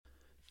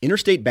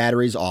Interstate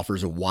Batteries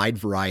offers a wide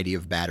variety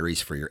of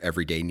batteries for your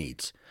everyday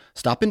needs.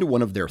 Stop into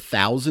one of their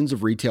thousands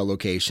of retail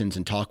locations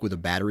and talk with a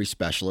battery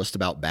specialist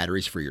about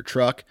batteries for your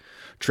truck,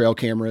 trail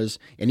cameras,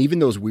 and even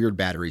those weird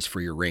batteries for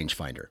your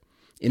rangefinder.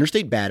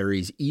 Interstate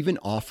Batteries even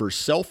offers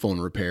cell phone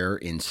repair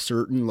in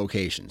certain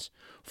locations.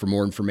 For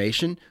more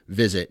information,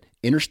 visit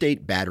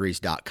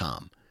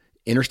interstatebatteries.com.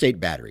 Interstate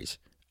Batteries,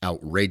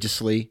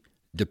 outrageously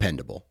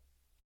dependable.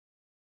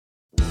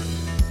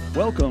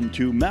 Welcome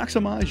to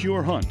Maximize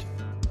Your Hunt,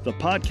 the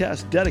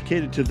podcast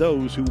dedicated to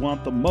those who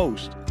want the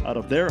most out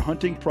of their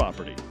hunting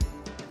property.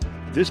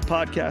 This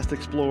podcast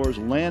explores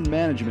land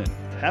management,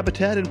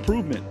 habitat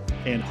improvement,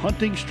 and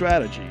hunting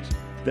strategies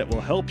that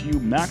will help you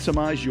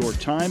maximize your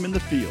time in the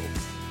field.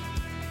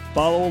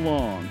 Follow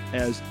along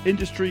as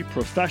industry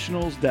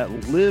professionals that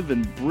live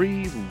and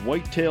breathe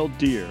white-tailed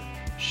deer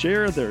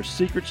share their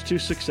secrets to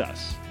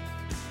success.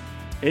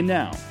 And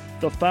now,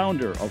 the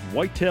founder of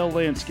Whitetail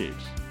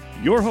Landscapes,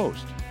 your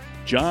host,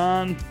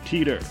 John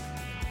Teeter.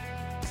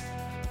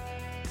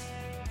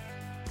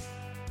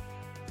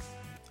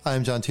 Hi,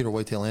 I'm John Teeter,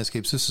 Whitetail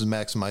Landscapes. This is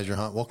Maximize Your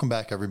Hunt. Welcome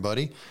back,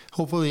 everybody.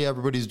 Hopefully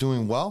everybody's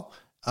doing well.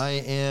 I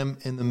am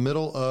in the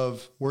middle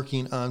of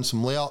working on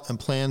some layout and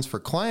plans for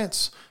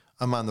clients.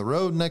 I'm on the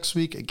road next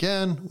week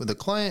again with a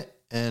client,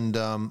 and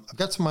I've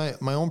got some of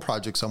my own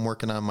projects I'm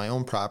working on my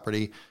own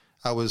property.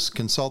 I was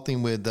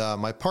consulting with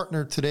my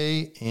partner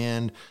today,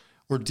 and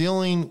we're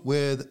dealing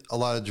with a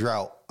lot of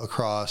drought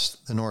across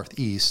the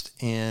Northeast,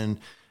 and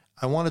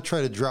I want to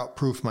try to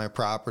drought-proof my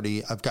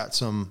property. I've got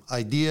some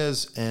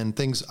ideas and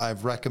things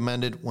I've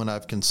recommended when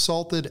I've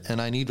consulted,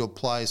 and I need to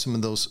apply some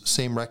of those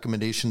same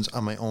recommendations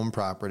on my own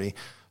property.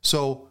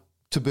 So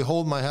to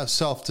behold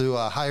myself to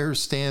a higher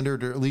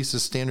standard, or at least a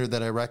standard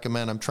that I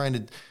recommend, I'm trying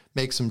to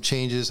make some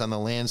changes on the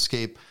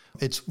landscape.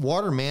 It's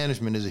water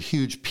management is a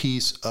huge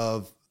piece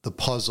of the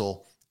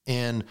puzzle,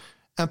 and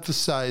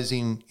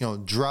emphasizing,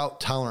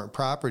 drought-tolerant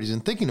properties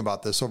and thinking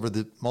about this over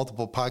the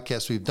multiple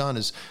podcasts we've done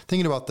is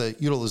thinking about the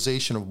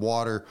utilization of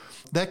water.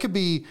 That could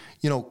be,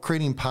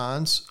 creating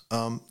ponds.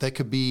 That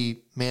could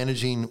be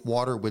managing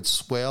water with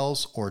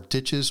swales or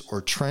ditches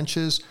or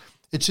trenches.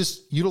 It's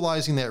just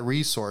utilizing that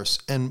resource.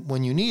 And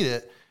when you need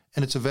it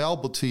and it's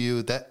available to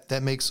you,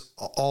 that makes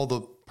all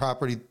the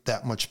property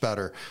that much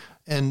better.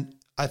 And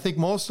I think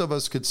most of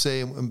us could say,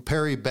 and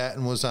Perry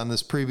Batten was on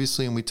this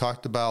previously, and we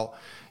talked about,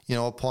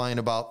 applying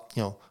about,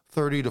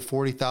 30 to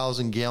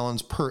 40,000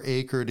 gallons per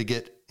acre to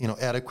get,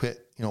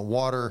 adequate,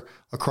 water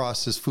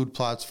across his food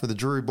plots for the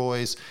Drury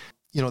boys.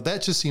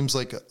 That just seems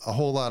like a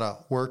whole lot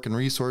of work and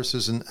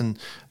resources, and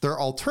there are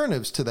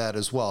alternatives to that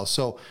as well.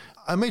 So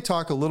I may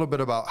talk a little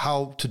bit about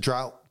how to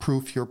drought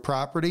proof your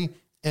property.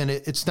 And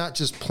it's not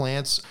just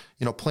plants.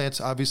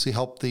 Plants obviously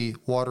help the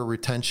water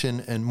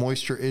retention and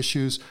moisture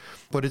issues,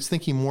 but it's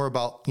thinking more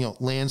about,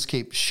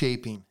 landscape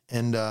shaping.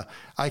 And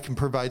I can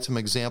provide some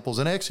examples.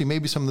 And actually,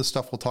 maybe some of the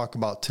stuff we'll talk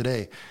about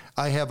today.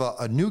 I have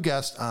a new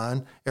guest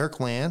on, Eric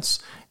Lance,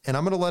 and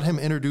I'm going to let him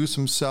introduce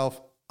himself.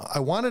 I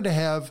wanted to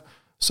have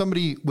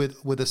somebody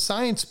with a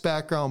science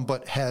background,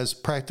 but has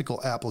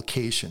practical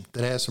application,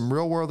 that has some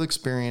real world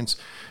experience,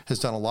 has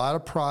done a lot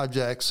of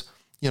projects,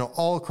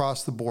 all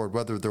across the board,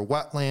 whether they're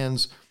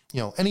wetlands,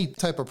 any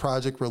type of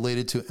project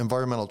related to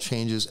environmental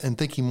changes, and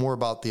thinking more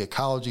about the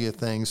ecology of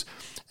things.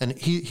 And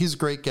he's a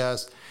great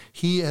guest.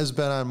 He has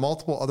been on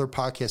multiple other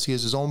podcasts. He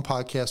has his own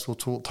podcast,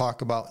 which we'll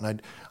talk about, and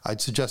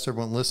I'd suggest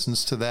everyone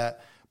listens to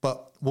that.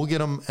 But we'll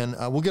get him, and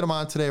we'll get him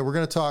on today. We're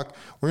going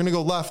to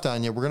go left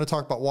on you. We're going to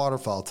talk about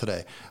waterfowl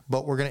today,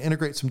 but we're going to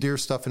integrate some deer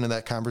stuff into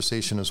that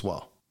conversation as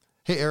well.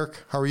 Hey, Eric,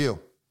 how are you?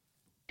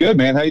 Good,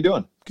 man. How you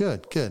doing?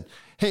 Good.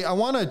 Hey, I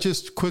want to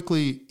just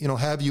quickly,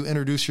 have you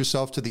introduce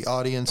yourself to the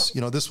audience.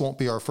 This won't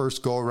be our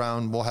first go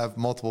around. We'll have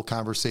multiple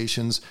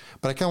conversations,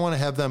 but I kind of want to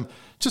have them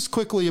just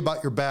quickly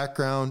about your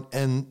background,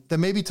 and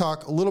then maybe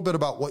talk a little bit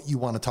about what you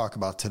want to talk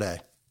about today.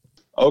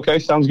 Okay.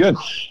 Sounds good.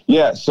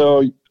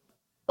 So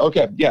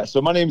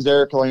my name is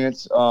Eric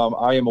Lance.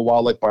 I am a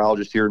wildlife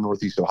biologist here in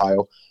Northeast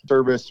Ohio.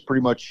 Service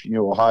pretty much,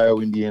 Ohio,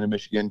 Indiana,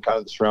 Michigan, kind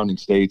of the surrounding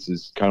states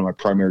is kind of my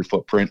primary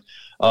footprint.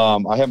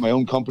 I have my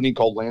own company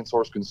called Land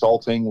Source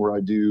Consulting, where I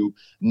do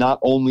not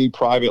only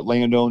private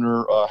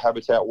landowner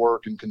habitat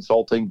work and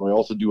consulting, but I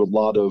also do a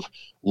lot of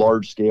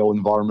large-scale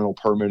environmental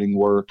permitting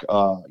work,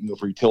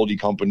 for utility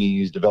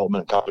companies,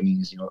 development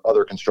companies,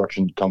 other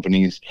construction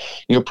companies,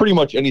 pretty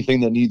much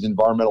anything that needs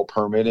environmental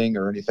permitting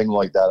or anything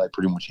like that, I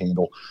pretty much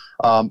handle.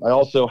 I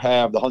also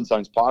have the Hunt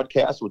Science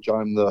podcast, which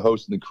I'm the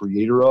host and the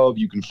creator of.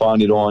 You can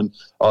find it on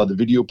the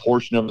video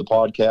portion of the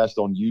podcast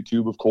on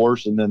YouTube, of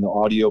course, and then the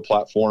audio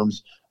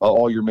platforms,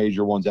 all your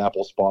major ones,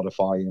 Apple,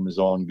 Spotify,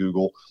 Amazon,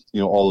 Google,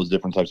 all those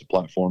different types of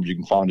platforms. You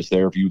can find us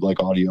there if you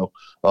like audio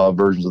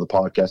versions of the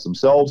podcast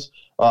themselves.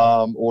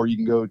 Or you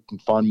can go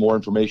and find more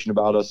information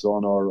about us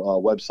on our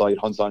website,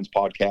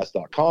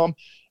 huntsciencepodcast.com.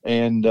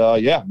 And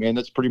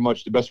that's pretty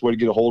much the best way to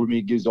get a hold of me.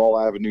 It gives all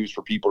avenues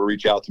for people to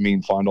reach out to me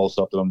and find all the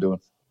stuff that I'm doing.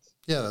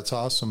 Yeah, that's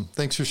awesome.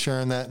 Thanks for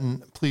sharing that.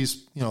 And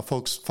please,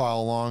 folks,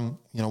 follow along,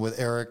 with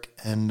Eric,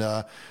 and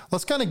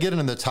let's kind of get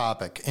into the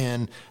topic.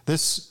 And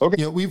this,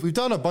 okay. We've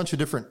done a bunch of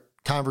different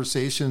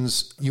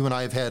conversations you and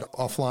I have had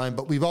offline,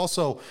 but we've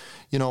also,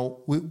 in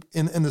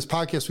this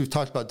podcast, we've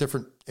talked about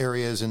different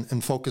areas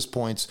and focus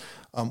points.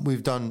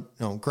 We've done,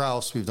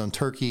 grouse, we've done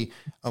turkey.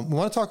 We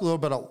want to talk a little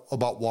bit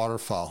about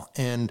waterfowl,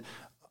 and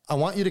I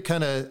want you to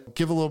kind of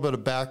give a little bit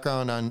of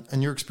background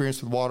on your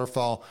experience with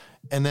waterfowl,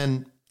 and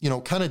then,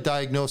 kind of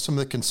diagnose some of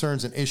the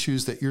concerns and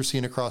issues that you're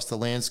seeing across the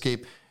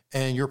landscape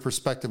and your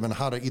perspective on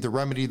how to either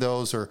remedy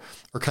those or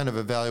kind of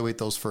evaluate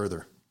those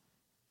further.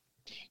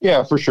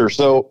 Yeah, for sure.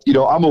 So,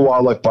 I'm a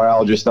wildlife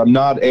biologist. I'm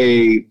not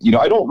I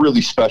don't really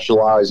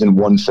specialize in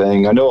one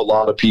thing. I know a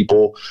lot of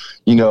people,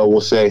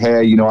 will say,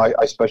 hey,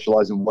 I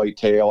specialize in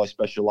whitetail. I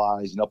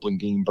specialize in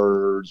upland game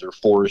birds or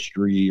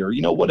forestry or,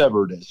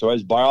 whatever it is. So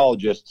as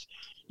biologists,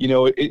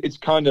 it's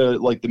kind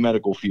of like the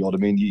medical field. I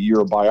mean, you're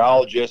a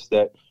biologist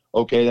that,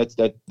 okay,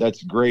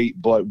 that's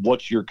great, but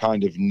what's your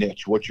kind of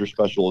niche? What's your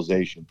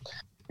specialization?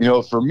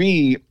 For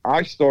me,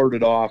 I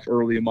started off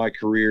early in my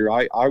career.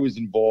 I was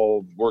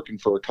involved working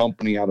for a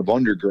company out of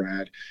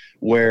undergrad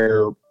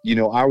where,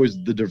 I was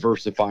the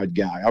diversified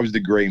guy. I was the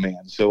gray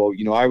man. So,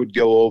 I would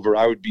go over,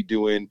 I would be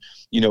doing,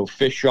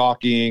 fish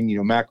shocking,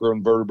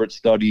 macroinvertebrate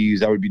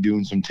studies. I would be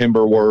doing some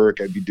timber work.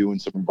 I'd be doing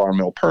some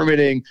environmental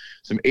permitting,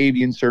 some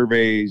avian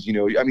surveys, you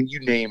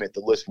name it,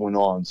 the list went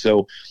on.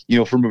 So,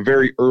 from a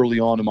very early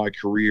on in my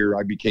career,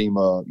 I became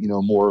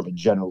more of a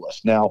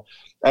generalist. Now,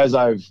 as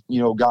I've,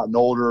 gotten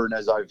older and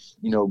as I've,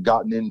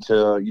 gotten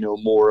into,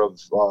 more of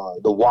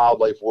the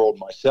wildlife world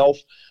myself,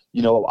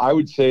 I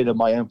would say that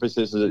my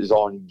emphasis is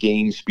on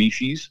game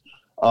species,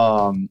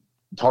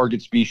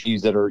 target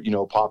species that are,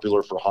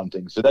 popular for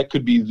hunting. So that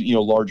could be,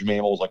 large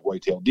mammals like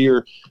white-tailed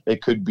deer.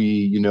 It could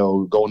be,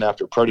 going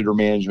after predator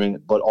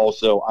management, but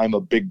also I'm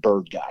a big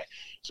bird guy.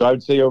 So I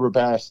would say over the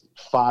past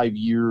 5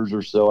 years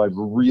or so, I've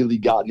really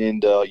gotten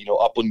into,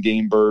 upland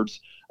game birds.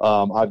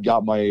 I've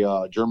got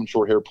my German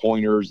short hair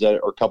pointers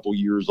that are a couple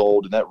years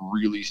old, and that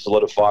really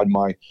solidified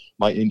my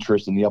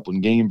interest in the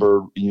upland game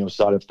bird,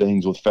 side of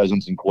things with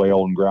pheasants and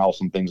quail and grouse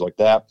and things like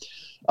that.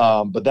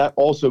 But that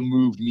also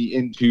moved me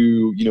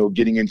into,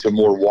 getting into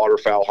more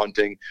waterfowl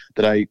hunting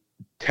that I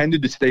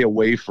tended to stay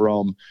away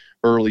from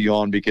early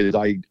on because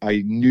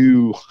I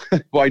knew,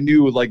 I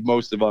knew like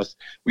most of us,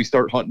 we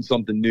start hunting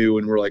something new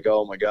and we're like,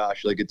 oh my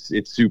gosh, like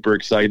it's super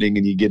exciting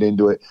and you get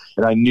into it.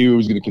 And I knew it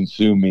was going to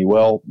consume me.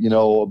 Well,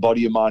 a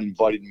buddy of mine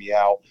invited me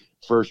out,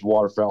 first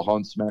waterfowl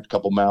hunt, smacked a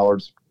couple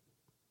mallards,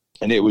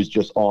 and it was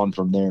just on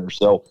from there.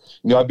 So,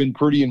 I've been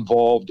pretty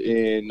involved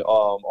in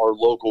our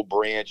local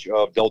branch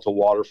of Delta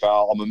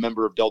Waterfowl. I'm a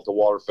member of Delta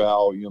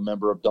Waterfowl,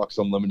 member of Ducks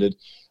Unlimited.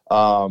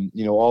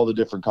 All the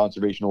different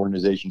conservation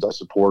organizations I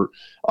support,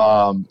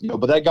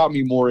 but that got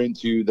me more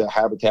into the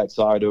habitat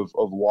side of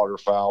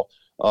waterfowl,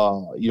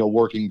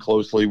 working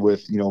closely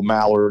with,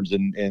 mallards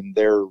and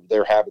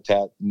their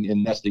habitat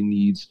and nesting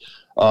needs,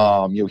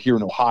 here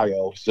in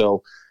Ohio.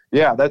 So,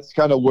 yeah, that's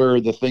kind of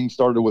where the thing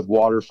started with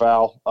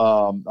waterfowl.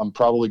 I'm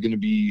probably going to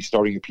be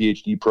starting a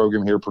PhD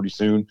program here pretty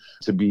soon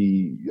to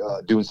be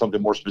doing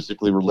something more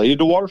specifically related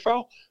to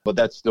waterfowl, but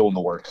that's still in the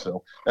works.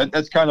 So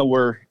that's kind of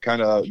where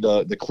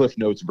the Cliff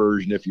Notes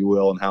version, if you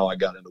will, and how I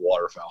got into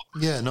waterfowl.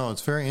 Yeah, no,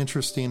 it's very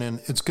interesting,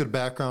 and it's good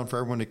background for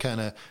everyone to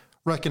kind of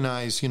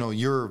recognize,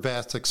 your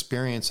vast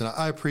experience, and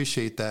I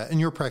appreciate that.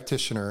 And you're a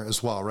practitioner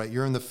as well, right?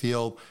 You're in the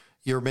field.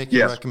 You're making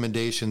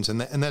recommendations,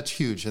 and that's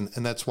huge, and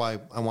that's why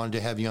I wanted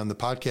to have you on the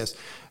podcast.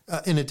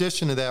 In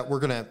addition to that, we're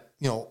going to,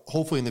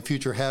 hopefully in the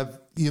future have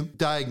you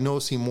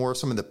diagnosing more of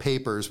some of the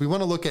papers. We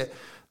want to look at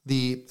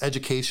the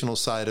educational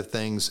side of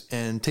things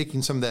and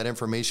taking some of that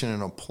information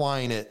and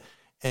applying it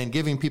and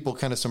giving people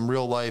kind of some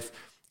real life,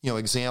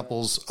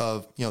 examples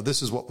of,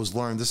 this is what was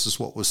learned, this is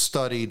what was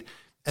studied.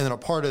 And then a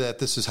part of that,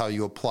 this is how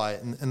you apply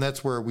it. And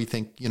that's where we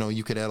think,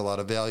 you could add a lot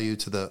of value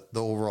to the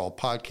overall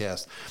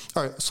podcast.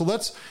 All right. So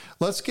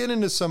let's get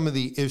into some of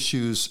the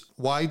issues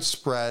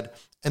widespread,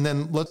 and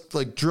then let's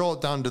drill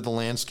it down to the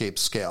landscape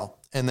scale.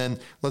 And then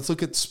let's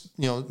look at,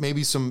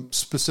 maybe some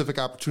specific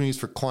opportunities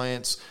for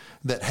clients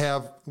that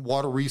have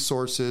water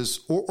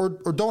resources or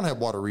don't have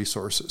water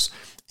resources,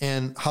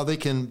 and how they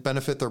can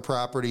benefit their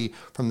property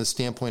from the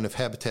standpoint of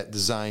habitat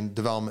design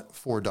development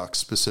for ducks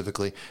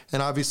specifically.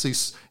 And obviously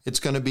it's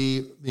going to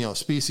be,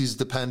 species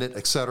dependent,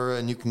 et cetera,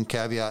 and you can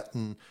caveat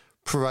and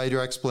provide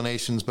your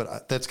explanations,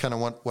 but that's kind of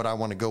what I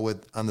want to go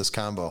with on this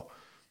combo.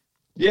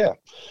 Yeah.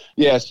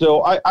 Yeah.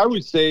 So I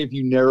would say if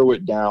you narrow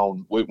it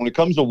down, when it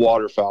comes to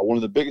waterfowl, one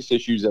of the biggest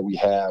issues that we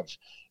have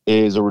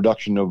is a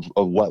reduction of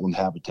wetland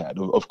habitat,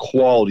 of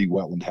quality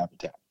wetland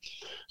habitat.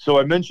 So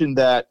I mentioned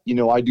that,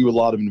 I do a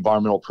lot of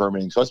environmental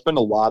permitting. So I spend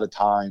a lot of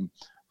time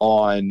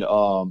on,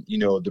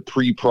 the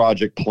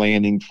pre-project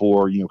planning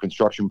for,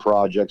 construction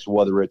projects,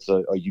 whether it's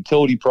a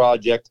utility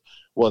project,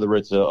 whether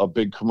it's a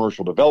big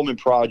commercial development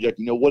project,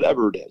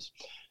 whatever it is.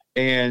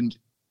 And,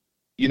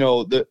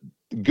 the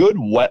good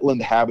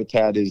wetland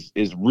habitat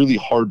is really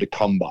hard to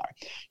come by.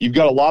 You've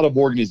got a lot of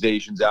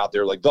organizations out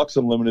there, like Ducks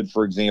Unlimited,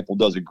 for example,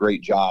 does a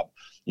great job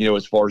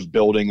as far as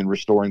building and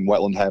restoring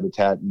wetland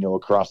habitat,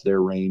 across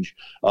their range.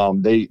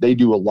 They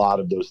do a lot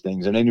of those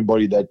things. And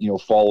anybody that,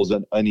 follows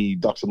any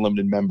Ducks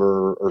Unlimited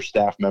member or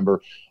staff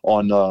member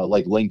on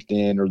like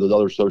LinkedIn or those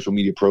other social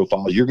media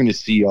profiles, you're going to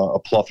see a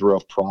plethora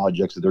of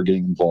projects that they're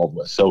getting involved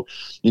with. So,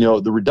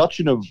 the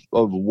reduction of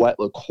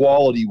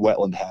quality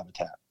wetland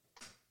habitat.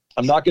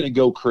 I'm not going to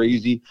go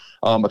crazy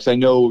because I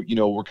know,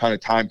 we're kind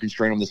of time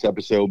constrained on this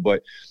episode,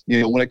 but,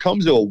 when it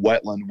comes to a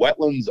wetland,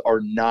 wetlands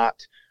are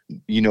not,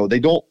 they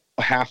don't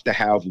have to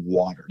have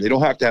water. They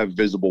don't have to have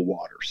visible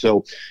water.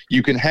 So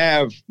you can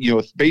have,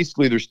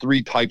 basically there's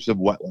three types of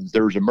wetlands.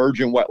 There's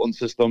emergent wetland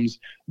systems,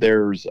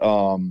 there's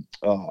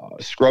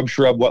scrub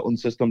shrub wetland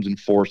systems, and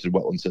forested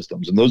wetland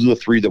systems. And those are the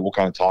three that we'll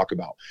kind of talk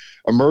about.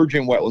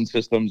 Emergent wetland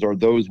systems are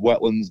those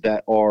wetlands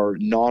that are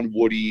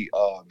non-woody,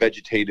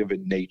 vegetative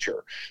in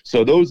nature.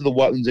 So those are the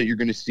wetlands that you're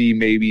going to see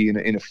maybe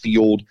in a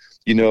field,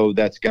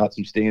 that's got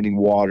some standing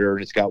water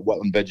and it's got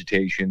wetland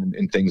vegetation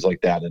and things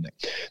like that in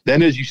it.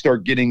 Then as you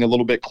start getting a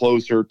little bit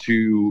closer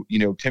to,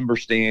 timber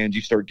stands,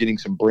 you start getting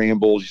some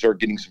brambles, you start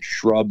getting some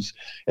shrubs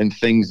and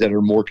things that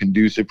are more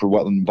conducive for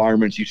wetland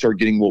environments. You start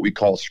getting what we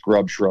call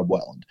scrub shrub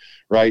wetland,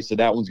 right? So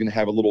that one's going to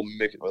have a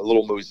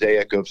little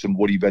mosaic of some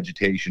woody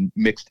vegetation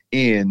mixed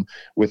in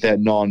with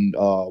that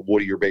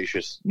non-woody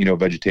herbaceous,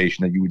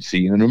 vegetation that you would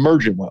see in an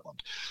emergent wetland.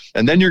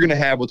 And then you're going to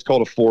have what's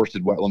called a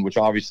forested wetland, which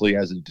obviously,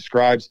 as it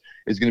describes,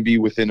 is going to be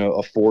within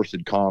a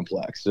forested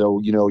complex. So,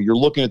 you're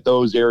looking at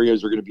those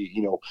areas are going to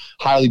be,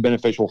 highly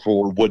beneficial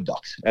for wood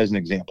ducks, as an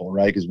example,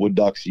 right? Because wood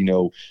ducks,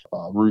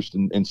 roost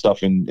and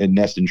stuff and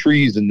nest in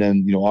trees. And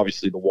then,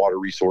 obviously the water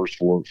resource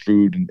for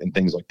food and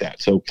things like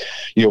that. So,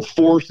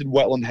 forested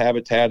wetland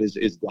habitat is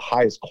the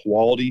highest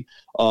quality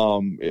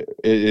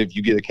if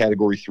you get a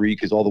category 3,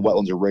 because all the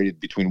wetlands are rated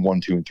between 1,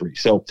 2, and 3.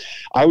 So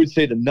I would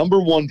say the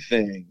number one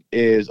thing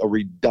is a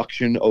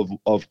reduction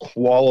of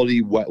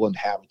quality wetland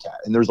habitat.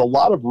 And there's a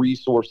lot of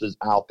resources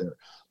out there,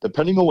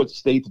 depending on what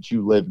state that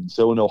you live in.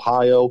 So in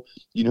Ohio,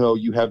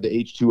 you have the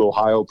H2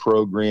 Ohio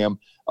program.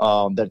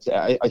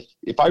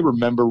 If I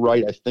remember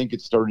right, I think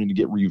it's starting to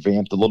get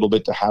revamped a little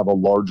bit to have a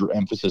larger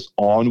emphasis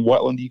on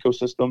wetland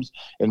ecosystems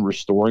and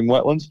restoring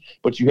wetlands.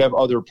 But you have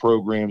other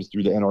programs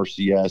through the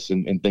NRCS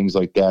and things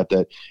like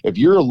that if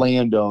you're a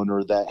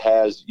landowner that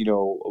has, a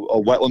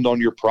wetland on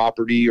your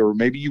property, or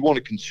maybe you want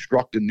to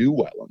construct a new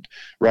wetland,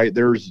 right?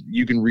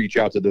 You can reach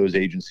out to those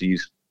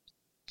agencies.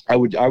 I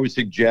would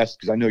suggest,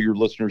 because I know your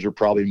listeners are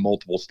probably in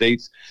multiple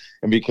states,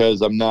 and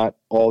because I'm not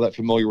all that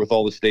familiar with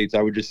all the states,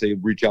 I would just say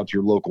reach out to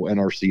your local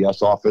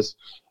NRCS office,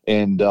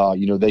 and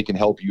they can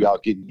help you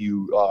out, get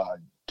you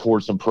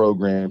towards some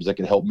programs that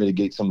can help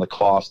mitigate some of the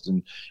costs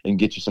and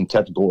get you some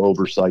technical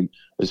oversight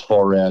as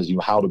far as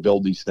how to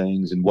build these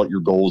things and what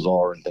your goals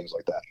are and things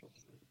like that.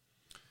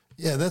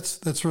 Yeah,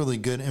 that's really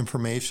good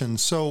information.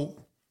 So.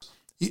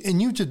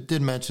 And you just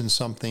did mention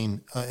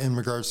something in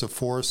regards to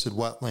forested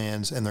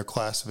wetlands and their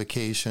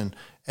classification.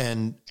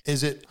 And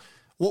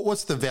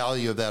what's the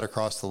value of that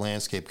across the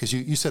landscape? Because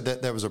you said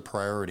that was a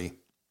priority.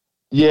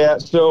 Yeah,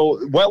 so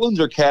wetlands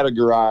are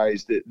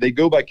categorized. They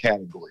go by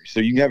category. So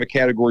you can have a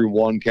category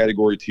 1,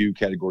 category 2,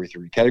 category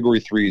 3.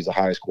 Category 3 is the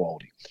highest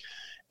quality.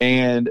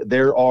 And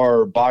there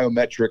are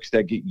biometrics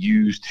that get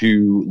used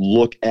to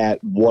look at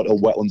what a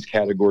wetlands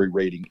category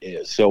rating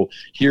is. So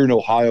here in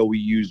Ohio, we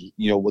use,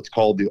 what's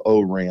called the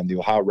ORAM, the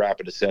Ohio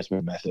Rapid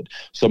Assessment Method.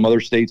 Some other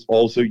states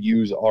also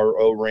use our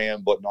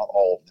ORAM, but not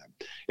all of them.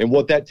 And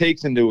what that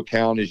takes into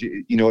account is,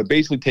 it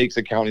basically takes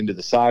account into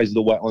the size of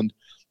the wetland,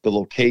 the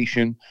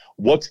location,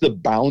 what's the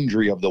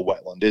boundary of the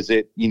wetland? Is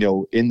it,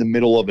 in the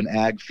middle of an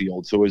ag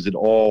field? So is it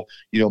all,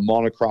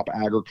 monocrop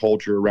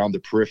agriculture around the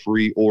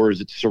periphery, or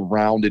is it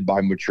surrounded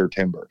by mature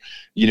timber?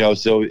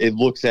 So it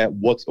looks at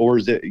or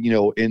is it,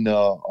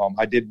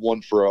 I did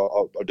one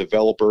for a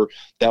developer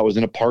that was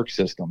in a park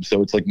system.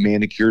 So it's like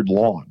manicured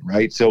lawn,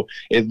 right? So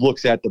it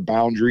looks at the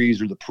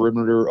boundaries or the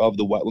perimeter of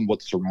the wetland,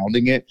 what's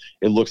surrounding it.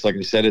 It looks, like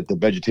I said, at the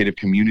vegetative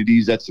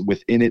communities that's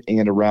within it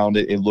and around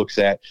it. It looks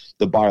at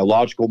the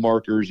biological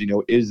markers,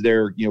 is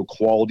there,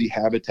 quality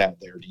habitat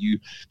there? Are you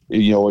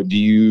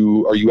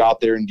out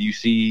there and did you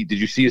see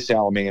a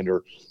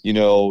salamander?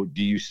 Do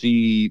you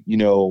see,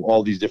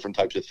 all these different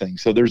types of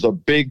things? So there's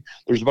about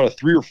a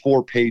 3 or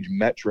 4 page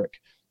metric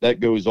that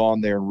goes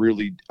on there and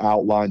really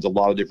outlines a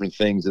lot of different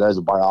things that as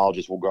a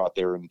biologist we'll go out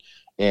there and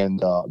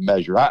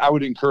measure. I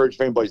would encourage,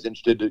 if anybody's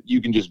interested,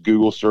 you can just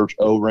Google search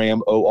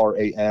ORAM,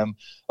 ORAM.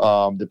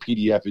 The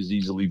PDF is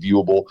easily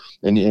viewable,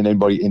 and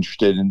anybody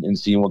interested in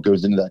seeing what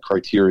goes into that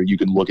criteria, you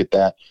can look at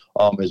that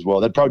as well.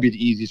 That'd probably be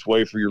the easiest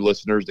way for your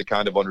listeners to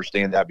kind of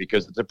understand that,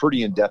 because it's a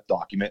pretty in-depth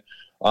document.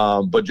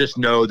 But just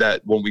know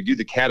that when we do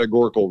the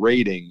categorical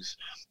ratings,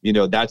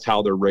 that's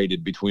how they're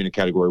rated between a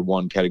category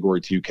 1,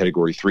 category 2,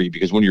 category 3,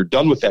 because when you're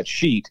done with that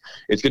sheet,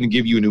 it's going to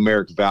give you a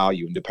numeric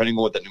value. And depending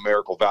on what that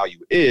numerical value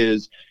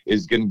is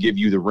going to give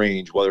you the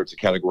range, whether it's a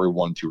category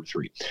 1, 2, or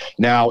 3.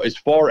 Now, as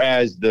far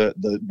as the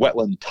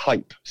wetland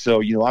type,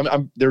 so,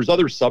 there's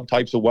other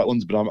subtypes of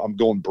wetlands, but I'm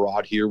going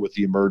broad here with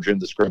the emergent,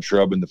 the scrub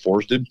shrub, and the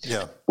forested.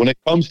 Yeah. When it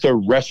comes to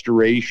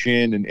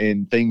restoration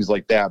and things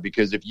like that,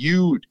 because if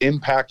you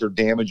impact or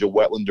damage a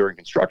wetland during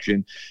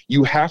construction,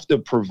 you have to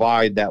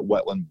provide that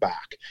wetland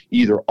back,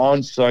 either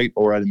on site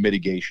or at a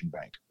mitigation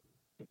bank.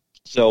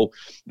 So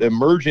the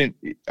emergent,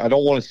 I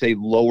don't want to say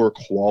lower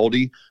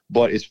quality,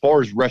 but as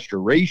far as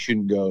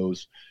restoration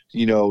goes,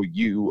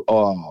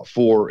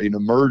 for an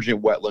emergent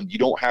wetland, you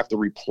don't have to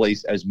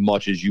replace as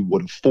much as you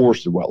would a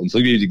forested wetland. So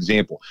I'll give you an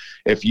example.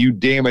 If you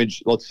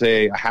damage, let's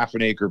say, a half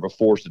an acre of a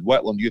forested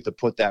wetland, you have to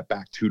put that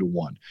back 2 to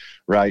 1,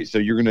 right? So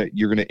you're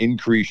gonna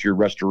increase your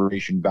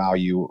restoration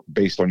value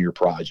based on your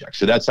project.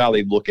 So that's how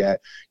they look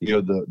at,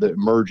 the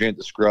emergent,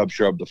 the scrub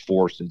shrub, the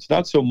forested. It's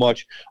not so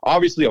much,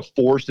 obviously a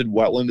forested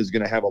wetland is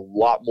going to have a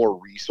lot more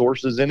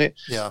resources in it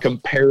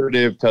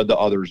comparative to the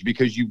others,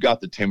 because you've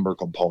got the timber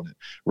component,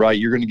 right?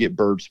 You're going to get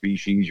bird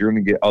species, you're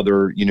going to get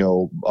other,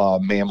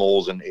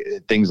 mammals and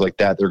things like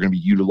that. They're going to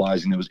be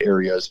utilizing those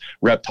areas,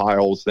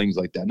 reptiles, things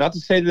like that. Not to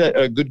say that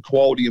a good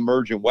quality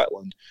emergent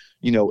wetland,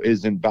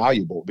 isn't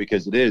valuable,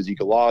 because it is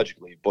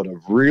ecologically, but a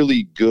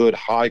really good,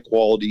 high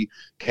quality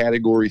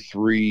category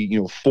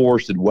 3,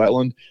 forested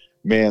wetland,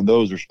 man,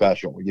 those are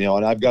special,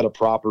 and I've got a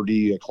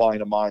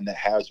client of mine that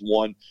has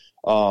one.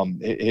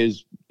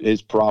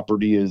 His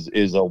property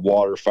is a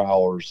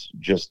waterfowler's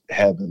just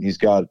heaven. He's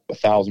got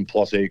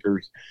 1,000+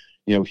 acres,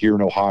 here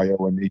in Ohio,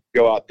 and they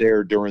go out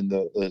there during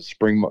the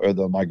spring or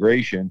the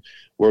migration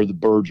where the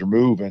birds are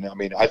moving. I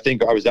mean, I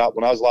think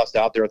when I was last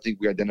out there, I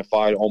think we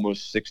identified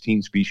almost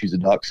 16 species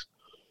of ducks.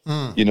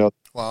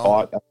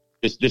 Wow.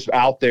 Just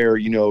out there,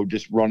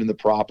 just running the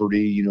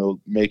property,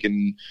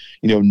 making,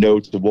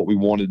 notes of what we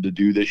wanted to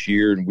do this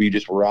year. And we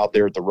just were out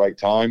there at the right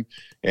time.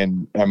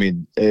 And I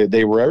mean,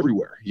 they were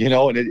everywhere,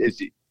 and it's,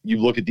 you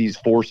look at these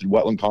forested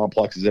wetland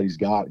complexes that he's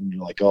got, and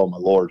you're like, oh my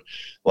Lord,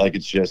 like,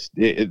 it's just,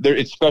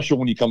 it's special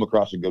when you come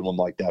across a good one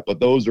like that, but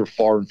those are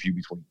far and few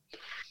between.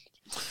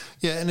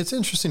 Yeah. And it's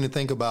interesting to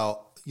think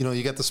about,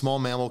 you got the small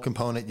mammal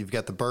component, you've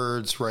got the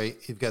birds, right?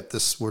 You've got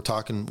this, we're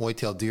talking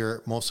white-tailed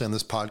deer mostly on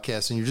this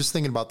podcast, and you're just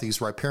thinking about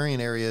these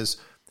riparian areas,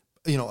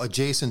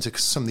 adjacent to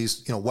some of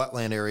these,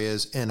 wetland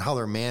areas, and how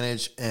they're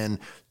managed and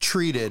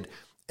treated.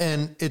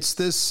 And it's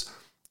this,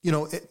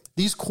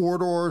 these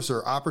corridors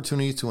are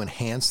opportunities to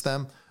enhance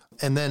them.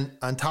 And then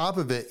on top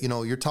of it,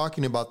 you're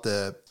talking about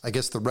the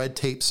red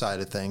tape side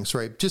of things,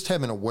 right? Just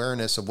having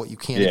awareness of what you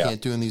can and can't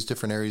do in these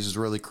different areas is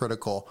really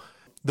critical.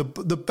 The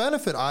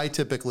benefit I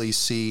typically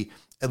see,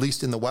 at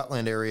least in the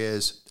wetland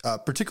areas,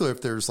 particularly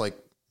if there's like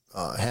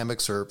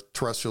hammocks or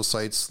terrestrial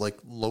sites like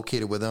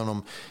located within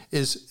them,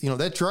 is,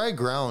 that dry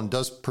ground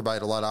does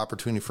provide a lot of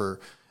opportunity for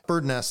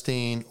bird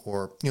nesting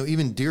or,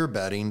 even deer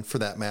bedding for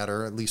that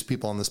matter. At least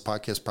people on this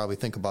podcast probably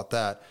think about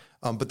that.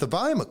 But the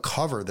volume of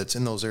cover that's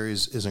in those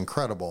areas is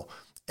incredible.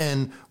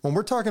 And when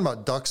we're talking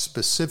about ducks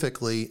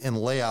specifically and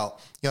layout,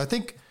 I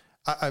think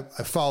I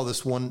follow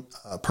this one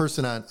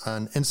person on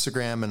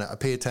Instagram, and I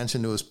pay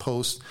attention to his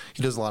posts.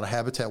 He does a lot of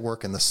habitat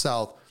work in the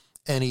South,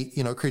 and he,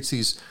 creates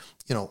these,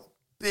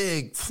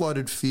 big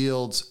flooded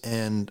fields,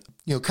 and,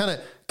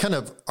 kind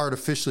of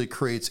artificially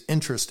creates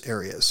interest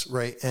areas.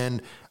 Right.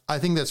 And I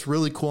think that's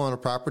really cool on a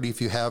property.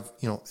 If you have,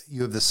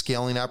 you have the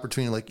scaling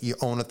opportunity, like you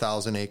own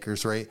 1,000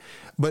 acres, right?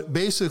 But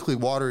basically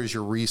water is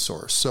your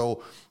resource.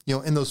 So,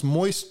 in those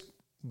moist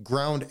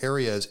ground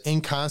areas,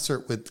 in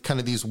concert with kind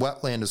of these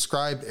wetland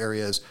described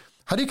areas,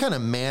 how do you kind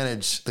of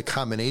manage the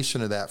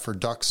combination of that for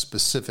ducks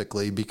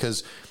specifically?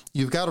 Because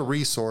you've got a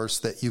resource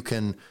that you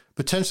can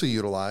potentially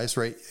utilize,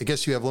 right? I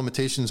guess you have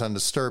limitations on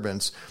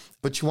disturbance,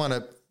 but you want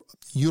to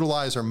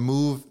utilize or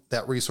move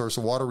that resource,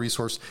 a water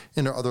resource,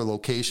 into other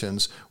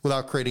locations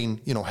without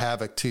creating,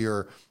 havoc to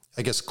your,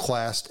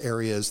 classed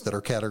areas that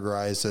are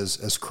categorized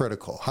as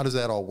critical. How does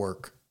that all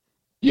work?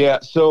 Yeah,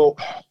 so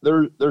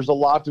there's a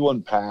lot to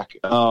unpack.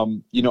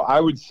 I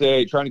would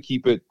say trying to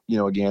keep it,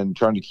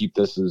 trying to keep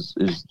this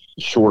as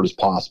short as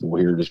possible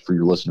here, just for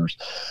your listeners.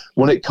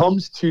 When it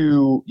comes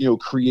to,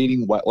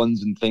 creating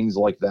wetlands and things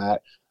like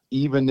that,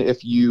 even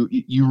if you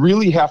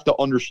really have to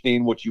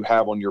understand what you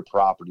have on your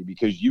property,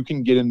 because you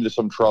can get into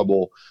some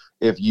trouble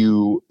if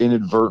you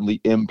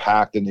inadvertently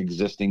impact an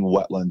existing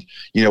wetland,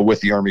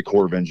 with the Army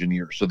Corps of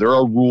Engineers. So there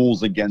are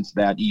rules against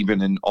that,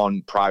 even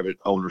on private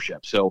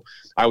ownership. So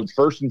I would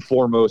first and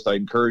foremost, I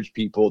encourage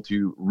people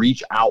to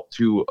reach out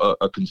to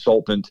a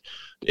consultant.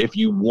 If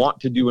you want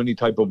to do any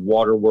type of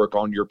water work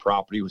on your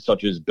property,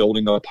 such as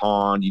building a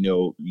pond,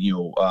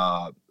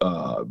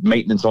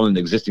 maintenance on an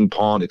existing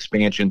pond,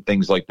 expansion,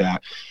 things like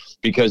that,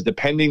 because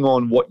depending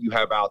on what you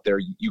have out there,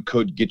 you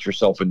could get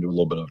yourself into a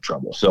little bit of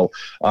trouble. So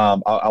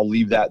I'll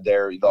leave that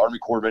there. The Army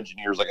Corps of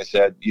Engineers, like I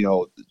said,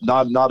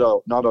 not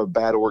a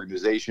bad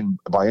organization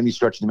by any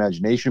stretch of the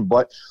imagination,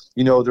 but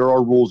there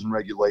are rules and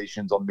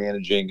regulations on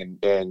managing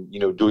and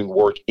doing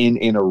work in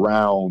and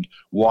around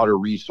water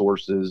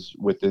resources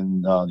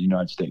within the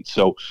United States.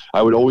 So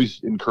I would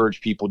always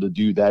encourage people to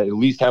do that, at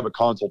least have a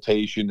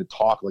consultation to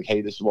talk like,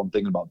 hey, this is what I'm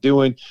thinking about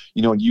doing,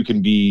 and you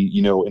can be,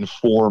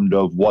 informed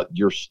of what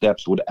your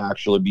steps would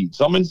actually be. In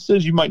some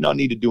instances, you might not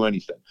need to do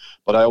anything,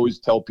 but I always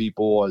tell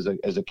people as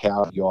a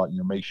caveat,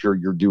 make sure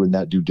you're doing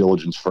that due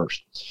diligence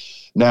first.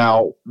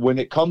 Now, when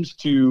it comes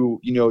to,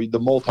 the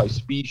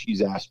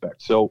multi-species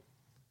aspect, so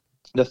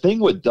the thing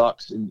with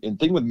ducks and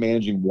thing with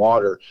managing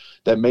water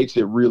that makes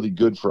it really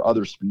good for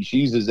other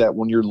species is that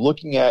when you're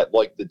looking at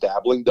like the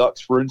dabbling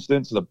ducks, for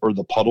instance, or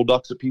the puddle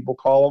ducks that people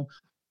call them,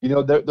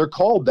 they're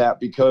called that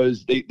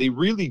because they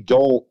really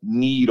don't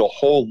need a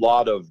whole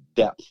lot of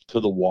depth to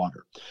the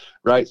water,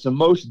 right? So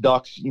most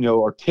ducks,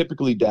 are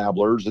typically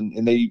dabblers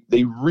and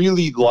they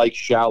really like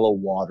shallow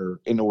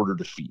water in order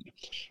to feed,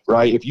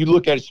 right? If you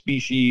look at a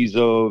species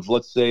of,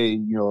 let's say,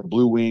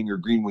 blue wing or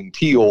green wing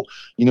teal,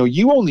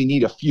 you only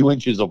need a few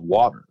inches of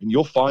water and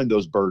you'll find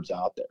those birds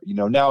out there.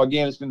 Now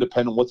again, it's going to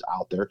depend on what's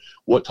out there.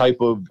 What type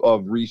of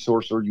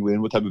resource are you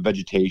in? What type of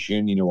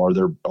vegetation? Are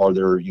there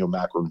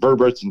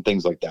macroinvertebrates and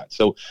things like that?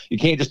 So you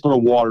can't just throw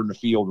water in the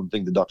field and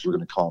think the ducks are going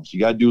to come. So you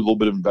got to do a little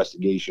bit of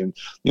investigation,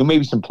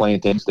 maybe some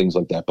plantains, things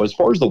like that. But as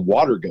far as the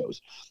water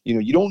goes,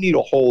 you don't need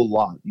a whole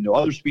lot.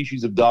 Other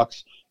species of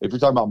ducks, if you're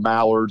talking about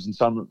mallards and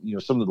some of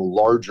the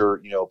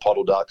larger,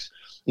 puddle ducks,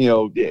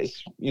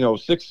 6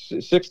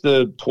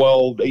 to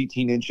 12,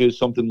 18 inches,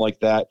 something like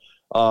that.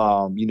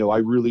 I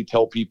really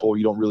tell people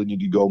you don't really need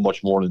to go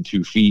much more than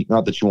 2 feet.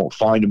 Not that you won't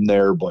find them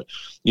there, but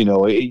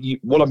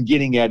what I'm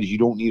getting at is you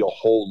don't need a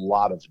whole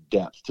lot of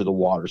depth to the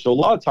water. So a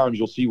lot of times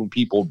you'll see when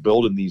people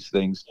building these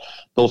things,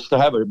 they'll still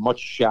have a much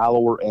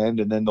shallower end,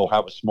 and then they'll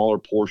have a smaller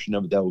portion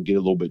of it that will get a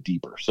little bit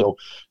deeper. So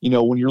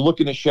when you're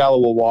looking at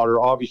shallower water,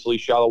 obviously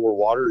shallower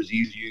water is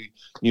easy,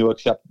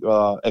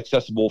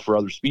 accessible for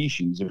other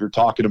species. If you're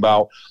talking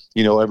about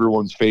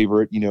everyone's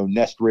favorite,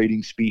 nest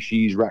rating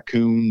species,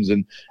 raccoons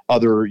and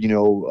other,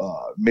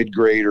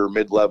 mid-grade or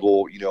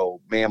mid-level,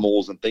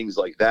 mammals and things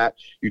like that.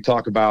 You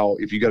talk about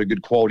if you got a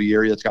good quality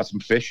area that's got some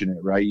fish in it,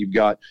 right? You've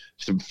got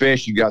some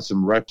fish, you've got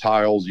some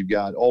reptiles, you've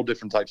got all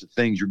different types of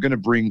things. You're going to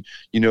bring,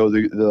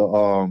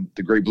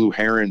 the great blue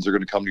herons are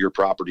going to come to your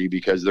property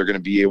because they're going to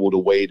be able to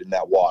wade in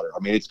that water.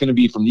 I mean, it's going to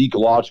be from the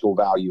ecological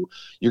value.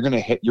 You're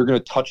going to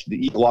touch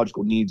the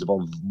ecological needs of a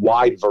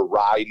wide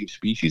variety of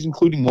species,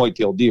 including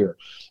white-tailed deer.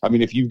 I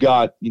mean, if you've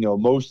got,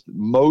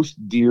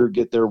 most deer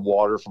get their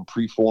water from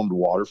preformed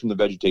water from the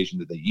vegetation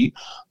that they eat.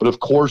 But of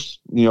course,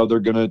 they're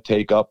going to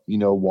take up,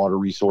 water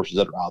resources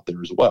that are out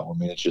there as well. I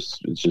mean, it's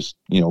just,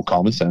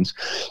 common sense.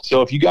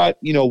 So if you got,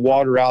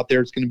 water out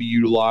there, it's going to be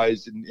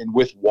utilized. And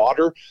with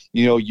water,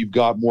 you've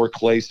got more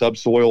clay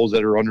subsoils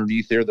that are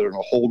underneath there that are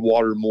going to hold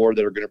water more,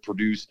 that are going to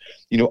produce,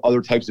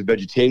 other types of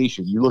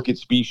vegetation. You look at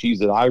species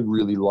that I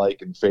really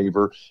like and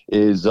favor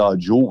is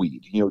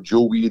jewelweed.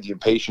 Jewelweed, the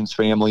impatiens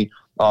family.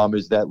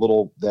 Is that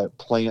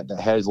plant that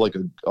has like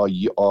a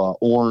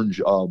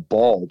orange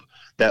bulb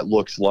that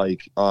looks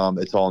like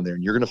it's on there.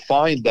 And you're going to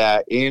find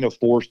that in a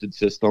forested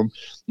system,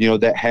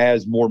 that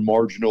has more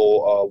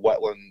marginal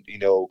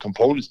wetland,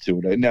 components to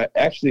it. And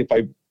actually,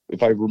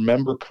 if I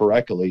remember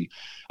correctly,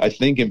 I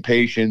think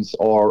impatiens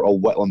are a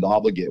wetland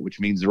obligate, which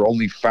means they're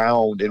only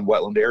found in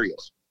wetland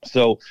areas.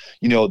 So,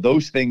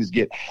 those things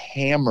get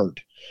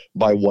hammered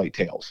by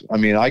whitetails. I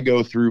mean, I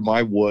go through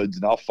my woods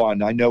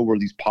and I know where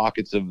these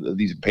pockets of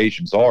these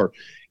impatiens are.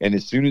 And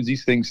as soon as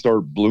these things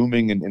start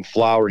blooming and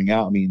flowering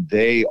out, I mean,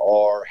 they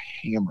are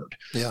hammered,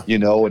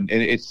 and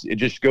it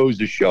just goes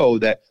to show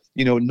that,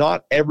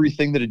 not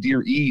everything that a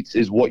deer eats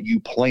is what you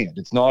plant.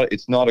 It's not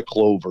a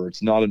clover.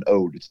 It's not an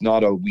oat. It's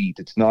not a wheat.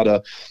 It's not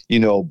a,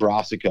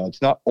 brassica.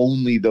 It's not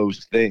only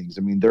those things.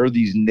 I mean, there are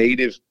these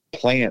native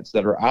plants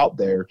that are out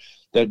there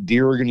that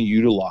deer are going to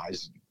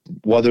utilize,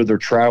 whether they're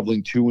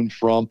traveling to and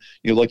from,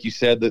 like you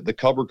said, the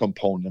cover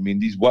component. I mean,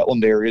 these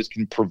wetland areas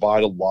can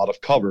provide a lot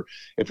of cover.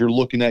 If you're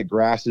looking at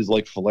grasses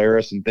like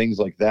phalaris and things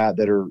like that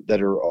are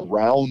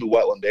around the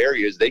wetland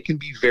areas, they can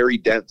be very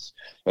dense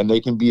and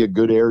they can be a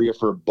good area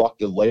for a buck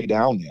to lay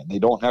down in. They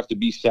don't have to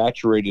be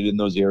saturated in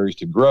those areas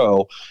to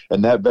grow,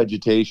 and that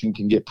vegetation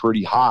can get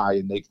pretty high.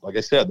 And they, like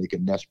I said, they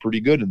can nest pretty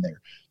good in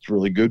there. It's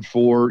really good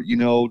for,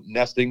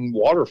 nesting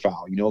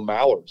waterfowl,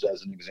 mallards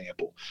as an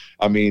example.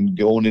 I mean,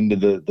 going into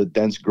the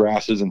dense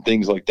grasses and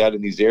things like that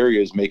in these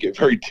areas make it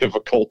very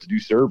difficult to do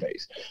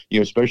surveys,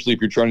 especially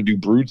if you're trying to do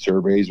brood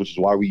surveys, which is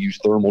why we use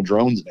thermal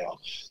drones now,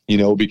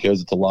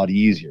 because it's a lot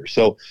easier.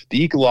 So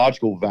the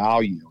ecological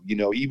value,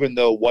 even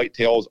though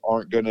whitetails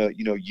aren't going to,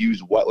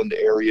 use wetland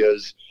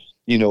areas,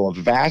 a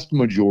vast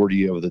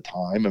majority of the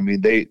time, I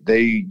mean,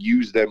 they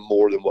use them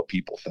more than what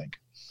people think.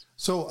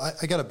 So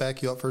I got to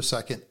back you up for a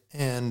second.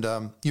 And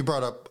you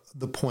brought up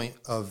the point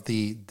of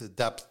the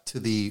depth to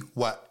the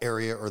wet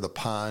area or the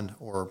pond,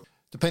 or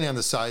depending on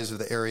the size of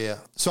the area.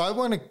 So I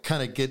want to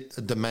kind of get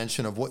a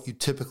dimension of what you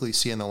typically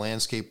see in the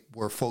landscape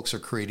where folks are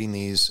creating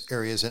these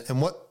areas.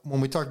 And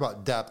when we talk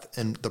about depth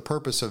and the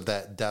purpose of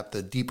that depth,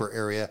 the deeper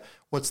area,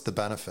 what's the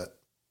benefit?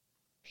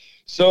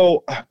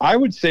 So I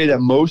would say that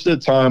most of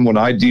the time when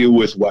I deal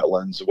with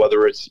wetlands,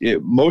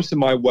 most of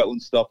my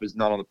wetland stuff is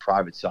not on the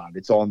private side,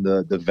 it's on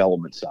the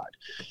development side.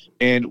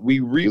 And we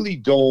really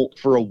don't,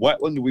 for a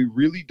wetland, we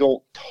really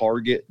don't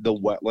target the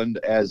wetland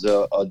as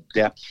a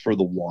depth for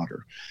the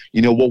water.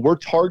 What we're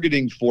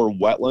targeting for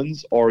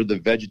wetlands are the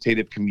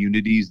vegetative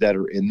communities that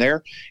are in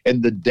there,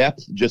 and the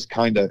depth just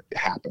kind of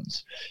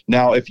happens.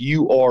 Now, if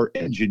you are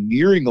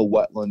engineering a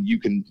wetland, you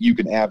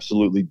can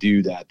absolutely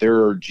do that.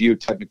 There are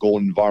geotechnical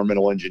and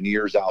environmental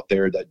engineers out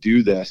there that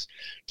do this,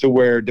 to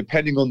where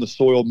depending on the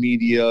soil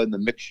media and the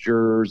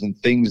mixtures and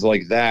things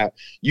like that,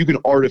 you can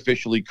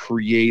artificially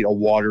create a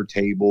water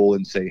table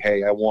and say,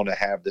 hey, I want to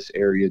have this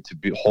area to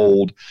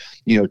hold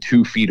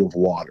 2 feet of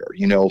water,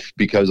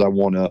 because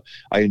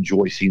I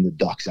enjoy seeing the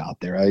ducks out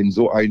there. I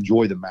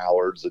enjoy the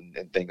mallards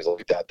and things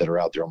like that are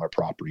out there on my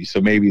property.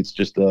 So maybe it's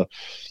just an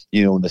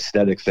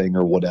aesthetic thing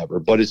or whatever.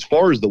 But as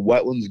far as the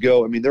wetlands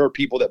go, I mean, there are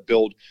people that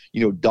build,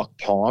 duck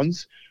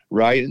ponds,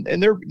 right?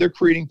 And they're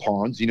creating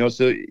ponds,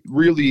 so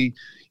really,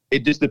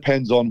 it just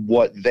depends on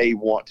what they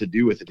want to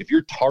do with it. If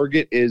your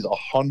target is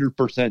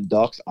 100%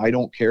 ducks, I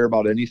don't care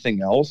about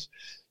anything else.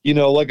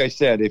 Like I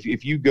said,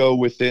 if you go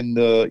within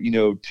the,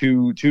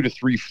 2 to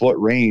 3 foot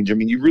range, I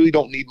mean, you really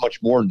don't need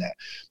much more than that.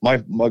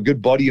 My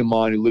good buddy of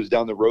mine who lives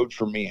down the road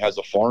from me has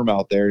a farm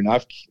out there, and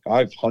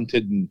I've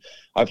hunted and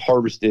I've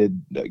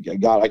harvested,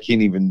 God, I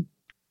can't even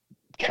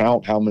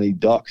count how many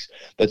ducks.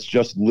 That's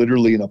just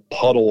literally in a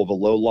puddle of a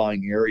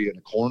low-lying area in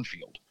a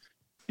cornfield.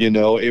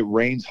 It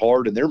rains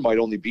hard and there might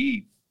only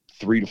be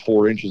 3 to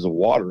 4 inches of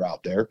water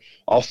out there.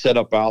 I'll set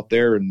up out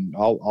there and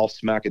I'll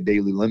smack a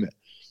daily limit,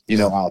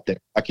 out there.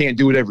 I can't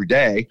do it every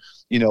day,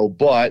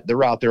 but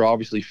they're out there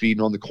obviously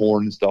feeding on the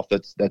corn and stuff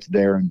that's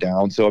there and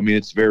down. So, I mean,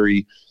 it's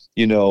very,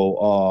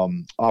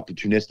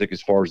 opportunistic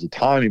as far as the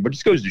timing, but it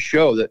just goes to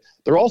show that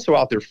they're also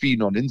out there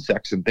feeding on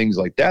insects and things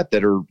like that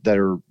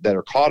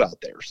are caught out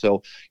there.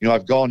 So,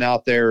 I've gone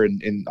out there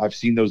and I've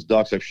seen those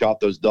ducks. I've shot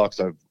those ducks.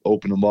 I've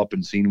opened them up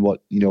and seen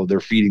what, they're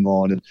feeding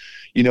on. And,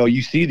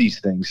 you see these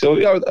things.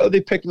 So are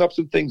they picking up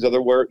some things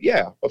otherwhere?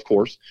 Yeah, of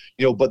course,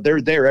 but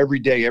they're there every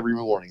day, every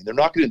morning. They're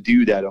not going to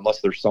do that unless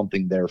there's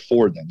something there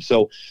for them.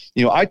 So,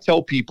 I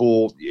tell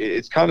people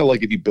it's kind of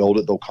like if you build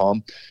it, they'll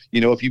come.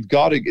 If you've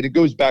got it, and it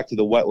goes back to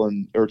the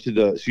wetland or to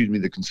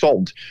the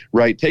consultant,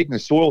 right? Taking a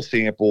soil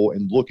sample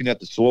and looking at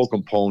the soil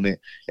component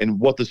and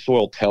what the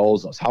soil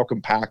tells us, how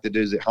compacted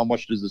is it? How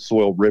much does the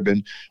soil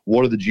ribbon?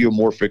 What are the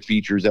geomorphic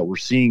features that we're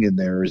seeing in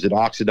there? Is it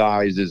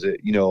oxidized? Is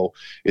it,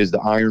 is the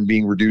iron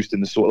being reduced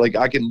in the soil? Like,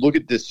 I can look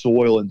at this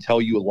soil and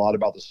tell you a lot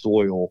about the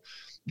soil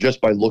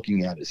just by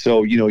looking at it.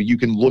 So, you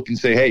can look and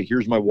say, hey,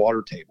 here's my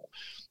water table.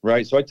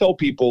 Right. So I tell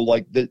people,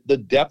 like, the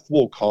depth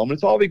will come.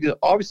 It's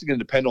obviously going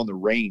to depend on the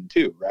rain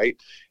too, right?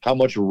 How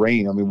much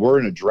rain. I mean,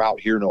 we're in a drought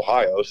here in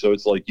Ohio. So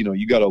it's like,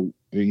 you got a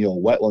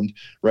wetland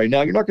right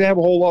now. You're not going to have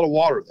a whole lot of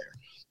water there.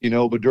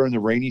 But during the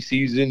rainy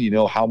season,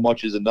 how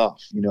much is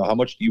enough? How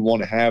much do you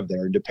want to have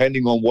there? And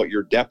depending on what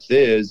your depth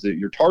is, that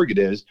your target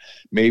is,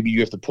 maybe you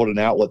have to put an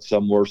outlet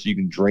somewhere so you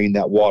can drain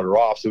that water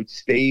off so it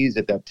stays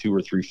at that 2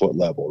 or 3 foot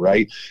level,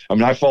 right? I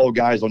mean, I follow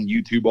guys on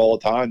YouTube all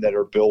the time that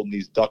are building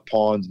these duck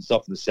ponds and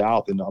stuff in the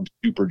South, and I'm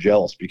super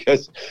jealous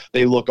because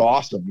they look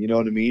awesome, you know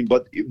what I mean?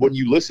 But when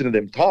you listen to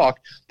them talk,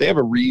 they have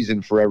a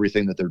reason for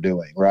everything that they're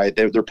doing, right?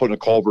 They're putting a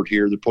culvert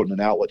here, they're putting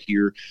an outlet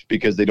here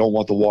because they don't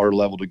want the water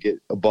level to get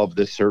above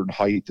this certain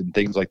height and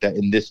things like that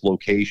in this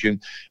location.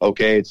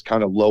 Okay, it's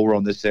kind of lower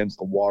on this end, so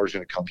the water's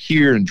going to come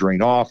here and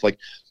drain off. Like,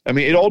 I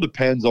mean, it all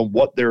depends on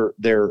what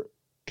their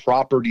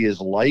property is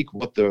like,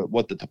 what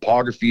the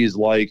topography is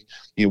like,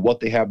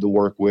 what they have to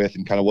work with,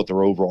 and kind of what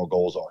their overall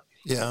goals are.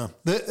 Yeah,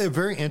 they're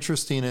very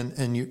interesting.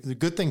 And the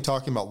good thing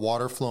talking about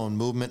water flow and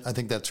movement, I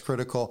think that's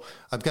critical.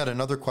 I've got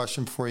another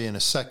question for you in a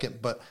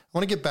second, but I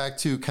want to get back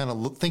to kind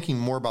of thinking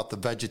more about the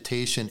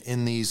vegetation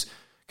in these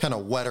kind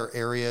of wetter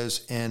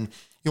areas. And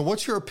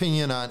what's your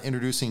opinion on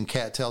introducing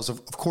cattails?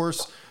 Of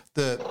course,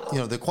 the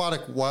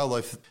aquatic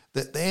wildlife,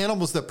 the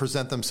animals that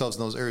present themselves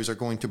in those areas are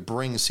going to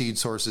bring seed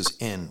sources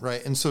in,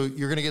 right? And so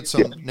you're going to get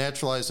some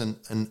naturalized and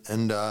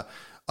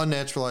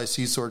unnaturalized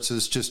seed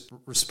sources, just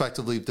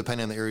respectively,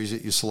 depending on the areas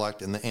that you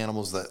select and the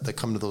animals that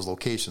come to those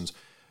locations.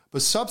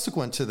 But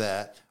subsequent to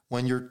that,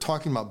 when you're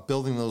talking about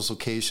building those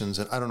locations,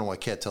 and I don't know why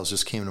cattails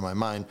just came to my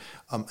mind,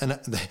 and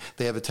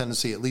they have a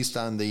tendency, at least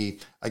on the,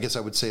 I guess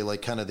I would say,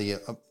 like kind of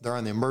they're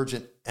on the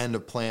emergent end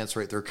of plants,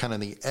 right? They're kind of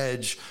the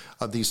edge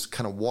of these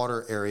kind of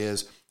water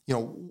areas.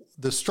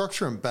 The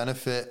structure and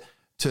benefit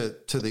to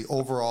the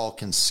overall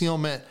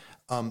concealment.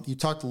 You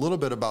talked a little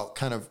bit about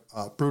kind of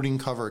brooding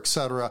cover, et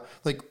cetera.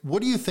 Like,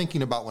 what are you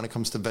thinking about when it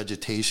comes to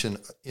vegetation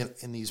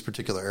in these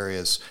particular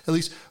areas, at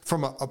least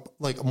from a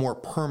more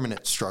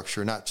permanent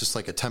structure, not just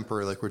like a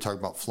temporary, like we're talking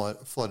about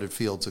flooded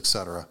fields, et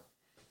cetera?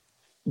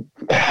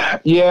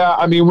 Yeah,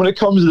 I mean, when it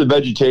comes to the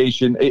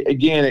vegetation,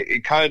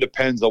 it kind of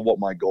depends on what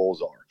my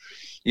goals are.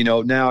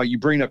 Now you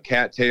bring up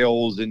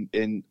cattails,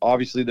 and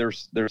obviously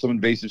there's some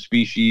invasive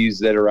species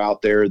that are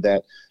out there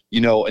that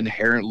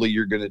inherently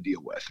you're going to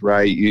deal with,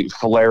 right?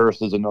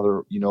 Phalaris is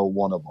another,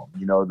 one of them,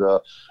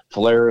 the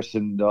Phalaris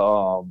and,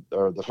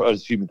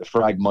 the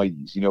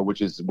Phragmites,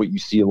 which is what you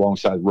see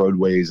alongside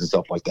roadways and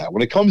stuff like that.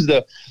 When it comes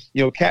to,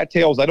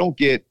 cattails, I don't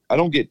get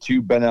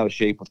too bent out of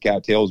shape with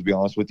cattails, to be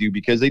honest with you,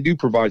 because they do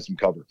provide some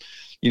cover.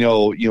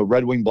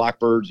 Red-winged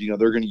blackbirds, they're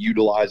going to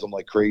utilize them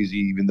like crazy,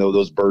 even though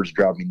those birds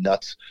drive me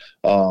nuts,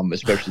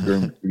 especially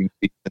during the breeding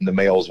season. The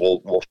males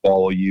will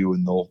follow you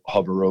and they'll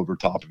hover over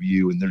top of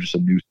you, and they're just a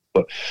nuisance.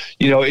 But,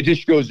 it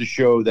just goes to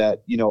show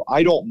that,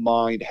 I don't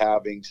mind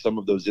having some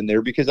of those in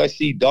there because I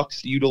see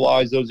ducks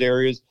utilize those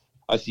areas.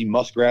 I see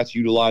muskrats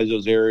utilize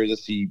those areas.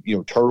 I see,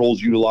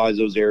 turtles utilize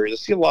those areas.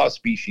 I see a lot of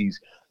species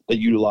that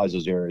utilize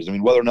those areas. I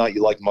mean, whether or not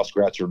you like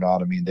muskrats or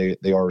not, I mean,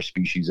 they are a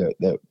species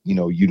that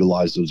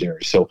utilize those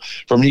areas. So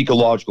from an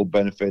ecological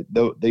benefit,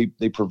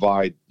 they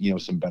provide,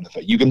 some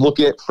benefit. You can look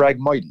at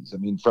Phragmites. I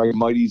mean,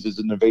 Phragmites is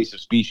an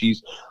invasive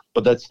species,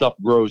 but that stuff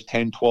grows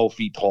 10, 12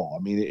 feet tall.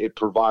 I mean, it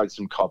provides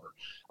some cover.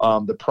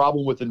 The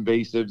problem with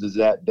invasives is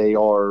that they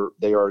are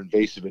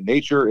invasive in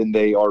nature, and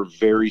they are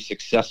very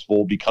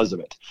successful because of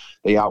it.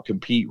 They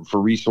outcompete for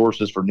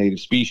resources for native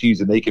species,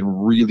 and they can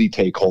really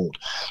take hold.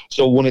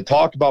 So when I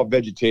talk about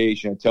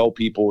vegetation, I tell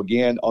people,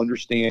 again,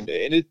 understand,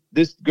 and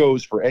this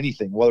goes for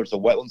anything, whether it's a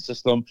wetland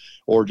system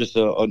or just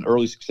an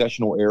early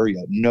successional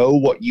area, know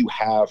what you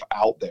have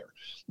out there.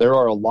 There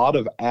are a lot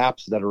of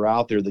apps that are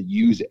out there that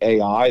use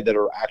AI that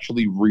are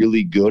actually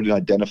really good in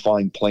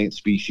identifying plant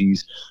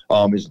species,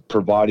 is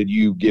provided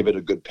you give it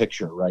a good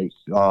picture, right?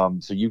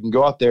 So you can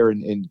go out there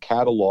and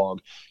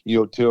catalog,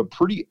 to a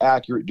pretty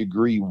accurate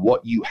degree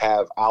what you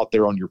have out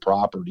there on your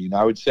property. And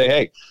I would say,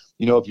 hey,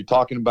 if you're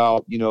talking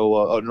about, an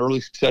early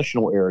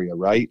successional area,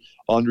 right?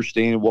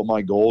 Understanding what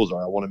my goals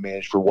are. I want to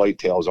manage for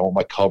whitetails. I want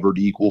my cover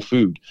to equal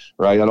food,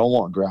 right? I don't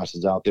want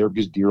grasses out there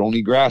because deer don't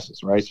eat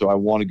grasses, right? So I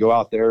want to go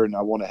out there and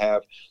I want to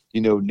have,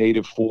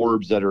 native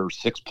forbs that are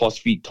 6+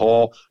 feet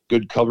tall,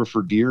 good cover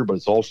for deer, but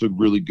it's also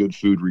really good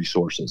food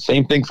resources.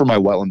 Same thing for my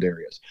wetland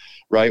areas,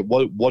 right?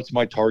 What's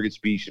my target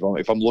species?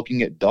 If I'm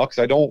looking at ducks,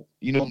 I don't,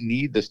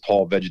 need this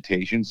tall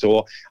vegetation,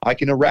 so I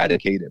can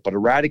eradicate it. But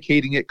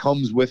eradicating it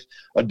comes with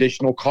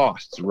additional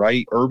costs,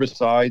 right?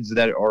 Herbicides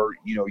that are,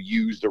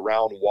 used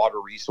around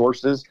water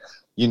resources,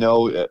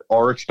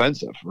 are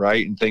expensive,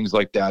 right? And things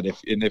like that.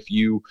 If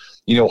you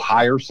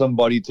hire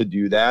somebody to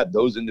do that,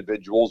 those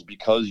individuals,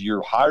 because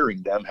you're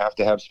hiring them, have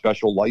to have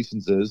special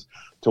licenses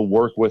to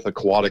work with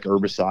aquatic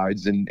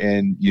herbicides, and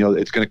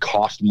it's going to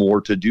cost more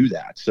to do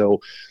that.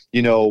 So,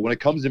 when it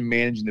comes to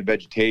managing the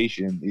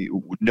vegetation,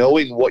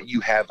 knowing what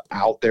you have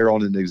out there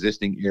on an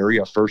existing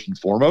area first and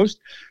foremost.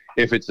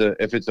 If it's a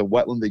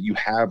wetland that you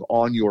have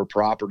on your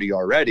property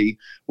already,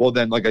 well,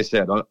 then, like I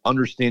said,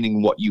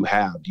 understanding what you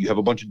have. Do you have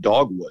a bunch of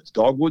dogwoods?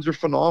 Dogwoods are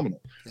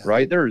phenomenal,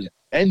 right? There's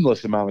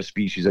endless amount of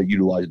species that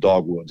utilize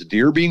dogwoods,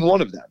 deer being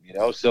one of them,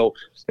 So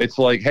it's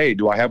like, hey,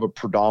 do I have a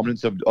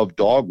predominance of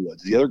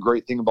dogwoods? The other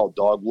great thing about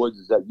dogwoods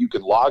is that you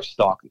can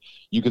livestock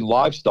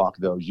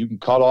those. You can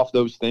cut off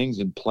those things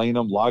and plane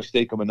them,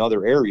 livestock them in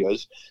other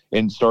areas,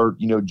 and start,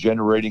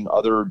 generating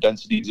other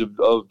densities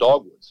of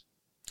dogwoods.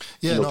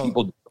 Yeah,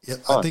 Yeah,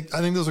 I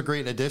think those are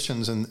great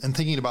additions, and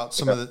thinking about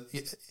some of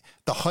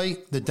the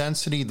height, the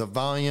density, the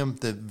volume,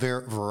 the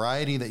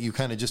variety that you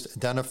kind of just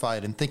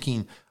identified, and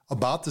thinking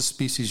about the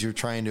species you're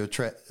trying to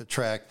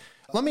attract.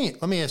 Let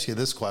me ask you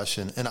this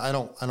question, and I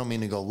don't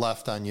mean to go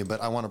left on you,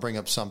 but I want to bring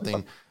up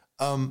something,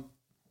 and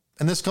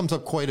this comes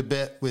up quite a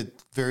bit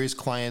with various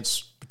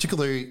clients,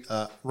 particularly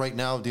right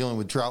now dealing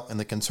with drought and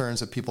the concerns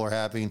that people are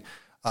having.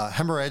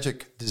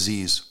 Hemorrhagic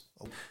disease,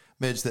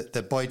 midge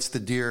that bites the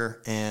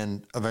deer,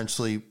 and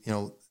eventually,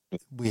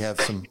 we have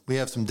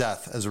some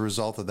death as a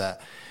result of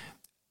that.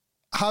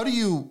 How do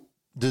you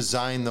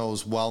design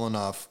those well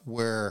enough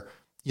where,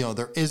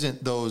 there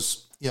isn't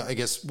those, I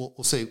guess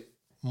we'll say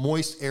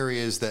moist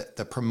areas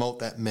that promote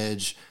that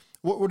midge?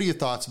 What are your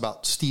thoughts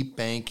about steep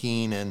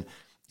banking and,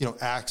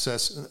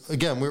 access?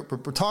 Again, we're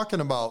talking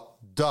about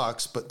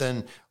ducks, but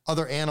then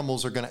other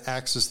animals are going to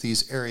access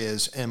these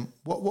areas. And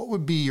what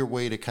would be your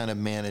way to kind of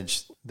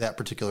manage that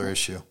particular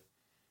issue?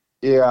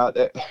 Yeah,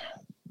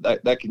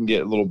 that can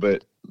get a little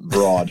bit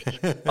broad.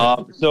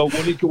 So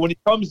when it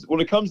comes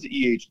to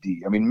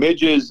EHD, I mean,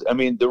 midges,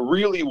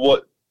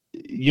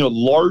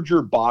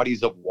 larger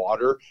bodies of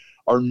water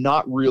are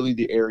not really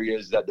the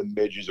areas that the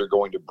midges are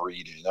going to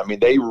breed in. I mean,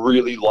 they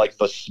really like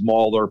the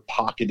smaller,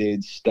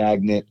 pocketed,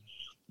 stagnant,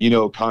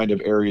 kind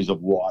of areas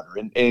of water.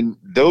 And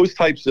those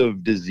types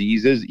of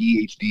diseases,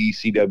 EHD,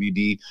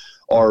 CWD,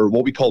 are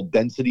what we call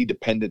density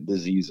dependent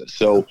diseases.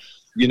 So,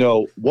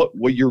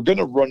 what you're going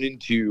to run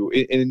into,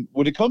 and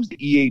when it comes to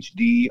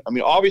EHD, I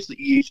mean, obviously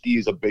EHD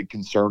is a big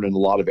concern in a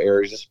lot of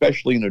areas,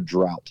 especially in a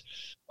drought.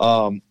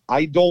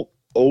 I don't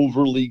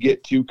overly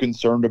get too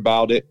concerned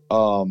about it.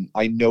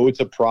 I know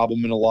it's a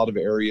problem in a lot of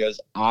areas.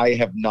 I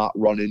have not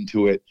run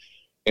into it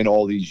in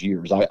all these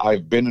years.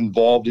 I've been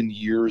involved in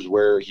years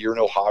where here in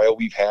Ohio,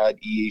 we've had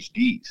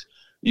EHDs.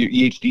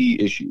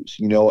 EHD issues.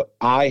 You know,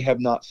 I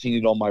have not seen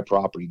it on my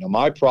property. Now,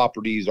 my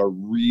properties are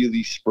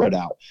really spread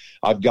out.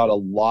 I've got a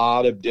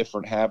lot of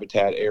different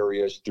habitat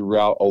areas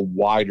throughout a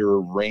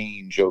wider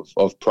range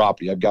of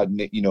property. I've got,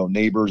 you know,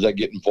 neighbors that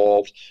get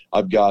involved.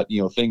 I've got,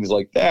 you know, things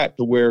like that,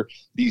 to where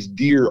these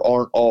deer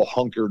aren't all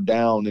hunkered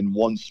down in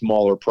one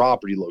smaller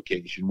property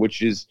location,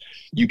 which is,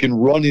 you can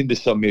run into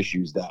some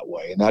issues that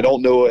way. And I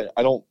don't know,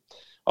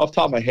 off the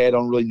top of my head, I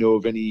don't really know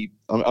of any.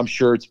 I'm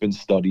sure it's been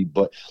studied,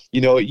 but,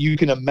 you know, you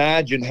can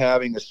imagine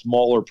having a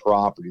smaller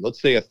property,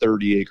 let's say a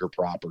 30-acre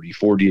property,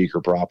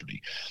 40-acre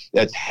property,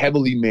 that's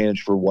heavily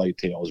managed for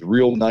whitetails,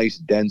 real nice,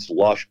 dense,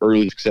 lush,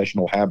 early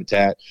successional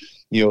habitat,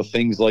 you know,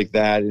 things like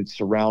that. It's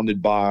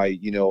surrounded by,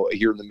 you know,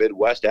 here in the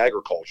Midwest,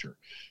 agriculture,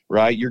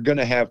 right? You're going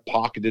to have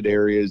pocketed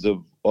areas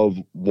of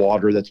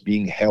water that's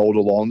being held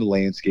along the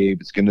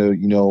landscape. It's going to,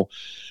 you know,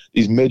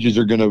 these midges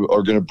are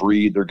gonna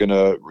breed. They're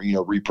gonna, you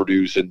know,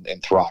 reproduce and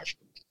thrive.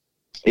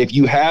 If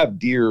you have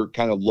deer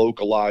kind of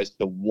localized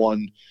to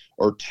one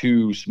or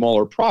two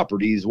smaller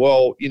properties,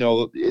 well, you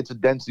know, it's a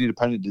density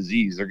dependent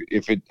disease.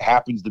 If it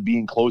happens to be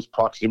in close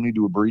proximity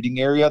to a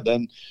breeding area,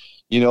 then,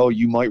 you know,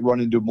 you might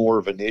run into more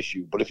of an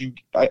issue. But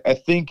I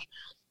think,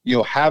 you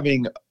know,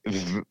 having,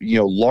 you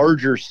know,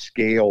 larger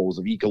scales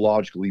of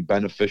ecologically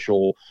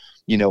beneficial,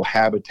 you know,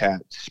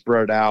 habitat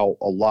spread out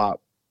a lot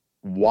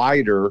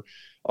wider,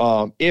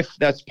 if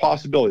that's a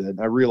possibility. And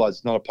I realize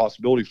it's not a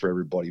possibility for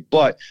everybody,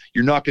 but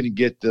you're not going to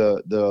get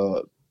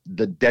the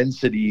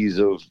densities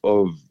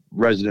of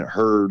resident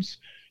herds,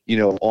 you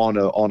know,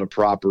 on a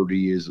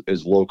property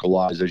as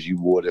localized as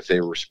you would if they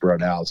were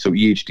spread out. So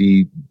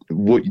EHD,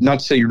 not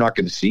to say you're not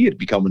going to see it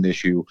become an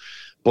issue,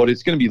 but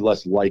it's going to be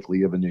less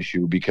likely of an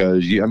issue,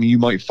 because you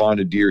might find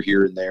a deer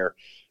here and there.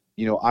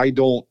 You know, I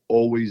don't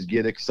always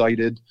get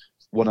excited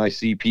when I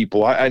see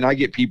people, and I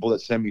get people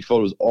that send me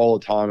photos all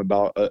the time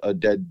about a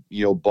dead,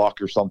 you know,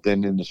 buck or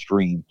something in the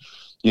stream.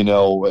 You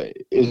know,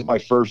 is it my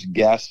first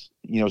guess,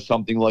 you know,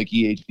 something like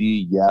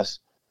EHD? Yes.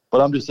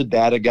 But I'm just a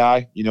data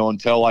guy, you know,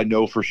 until I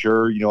know for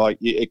sure. You know,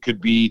 it could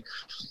be,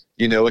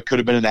 you know, it could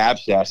have been an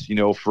abscess, you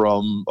know,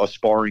 from a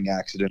sparring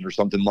accident or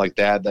something like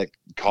that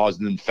caused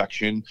an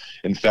infection.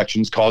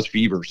 Infections cause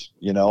fevers,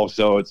 you know.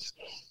 So it's,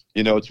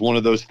 you know, it's one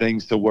of those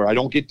things to where I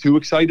don't get too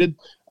excited.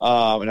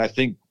 And I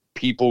think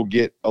people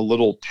get a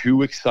little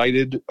too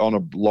excited on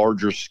a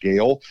larger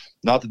scale.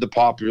 Not that the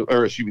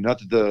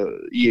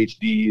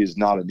EHD is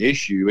not an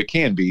issue. It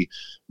can be,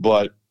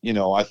 but, you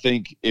know, I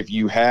think if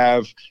you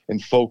have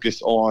and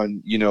focus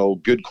on, you know,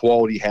 good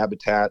quality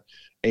habitat,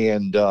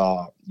 and,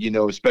 you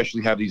know,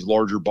 especially have these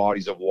larger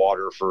bodies of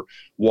water for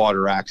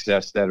water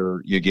access that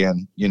are,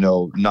 again, you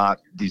know, not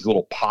these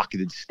little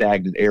pocketed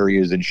stagnant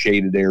areas and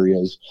shaded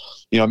areas.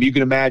 You know, I mean, you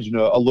can imagine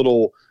a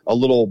little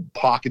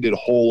pocketed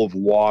hole of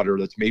water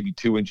that's maybe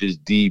 2 inches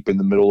deep in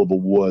the middle of the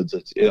woods.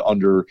 It's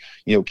under,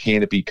 you know,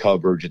 canopy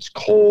coverage. It's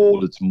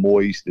cold, it's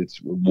moist, it's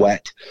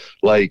wet.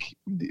 Like,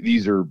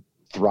 these are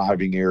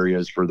thriving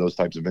areas for those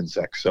types of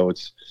insects. So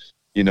it's,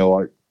 you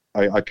know,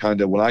 I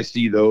kind of, when I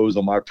see those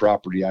on my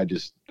property,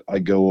 I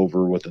go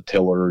over with a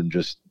tiller and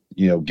just,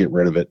 you know, get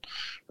rid of it,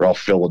 or I'll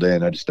fill it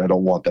in. I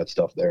don't want that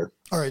stuff there.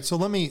 All right. So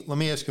let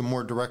me ask you a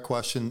more direct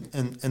question.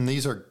 And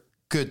these are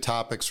good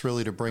topics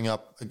really to bring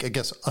up, I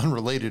guess,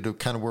 unrelated to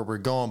kind of where we're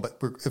going. But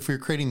if we're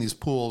creating these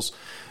pools,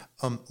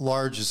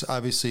 large is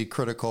obviously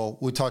critical.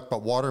 We talked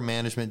about water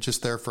management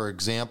just there, for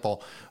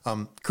example,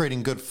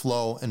 creating good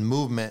flow and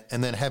movement,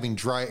 and then having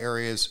dry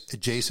areas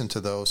adjacent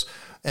to those.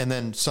 And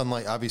then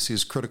sunlight obviously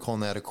is critical in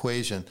that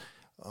equation.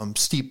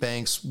 Steep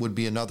banks would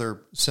be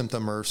another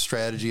symptom or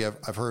strategy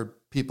I've heard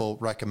people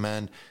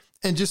recommend.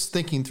 And just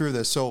thinking through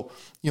this, so,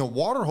 you know,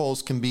 water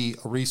holes can be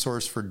a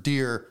resource for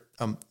deer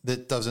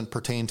that doesn't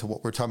pertain to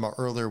what we are talking about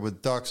earlier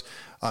with ducks,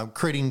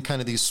 creating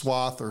kind of these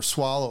swath or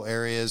swallow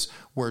areas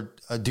where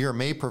a deer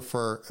may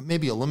prefer,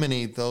 maybe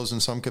eliminate those in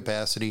some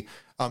capacity.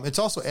 It's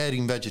also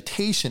adding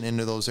vegetation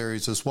into those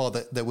areas as well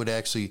that would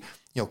actually,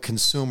 you know,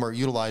 consume or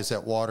utilize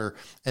that water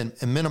and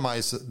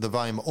minimize the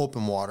volume of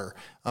open water.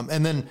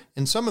 And then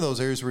in some of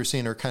those areas we're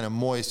seeing are kind of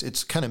moist,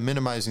 it's kind of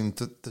minimizing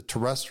the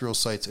terrestrial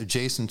sites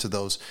adjacent to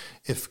those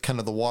if kind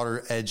of the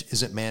water edge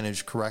isn't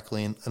managed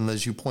correctly. And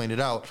as you pointed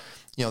out,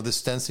 you know,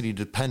 this density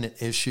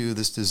dependent issue,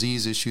 this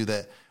disease issue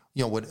that,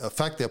 you know, would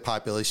affect their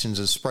populations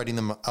is spreading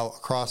them out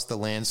across the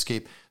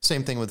landscape.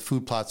 Same thing with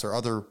food plots or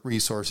other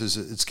resources.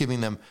 It's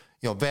giving them,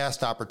 you know,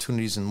 vast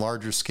opportunities in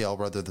larger scale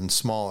rather than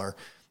smaller.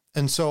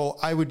 And so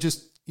I would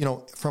just, you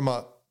know, from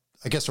a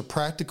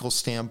practical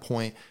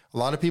standpoint, a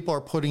lot of people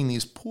are putting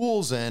these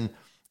pools in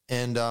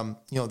and,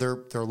 you know, they're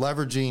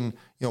leveraging,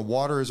 you know,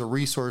 water as a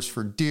resource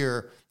for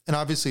deer. And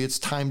obviously it's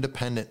time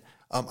dependent.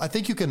 I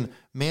think you can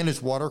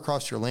manage water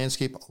across your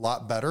landscape a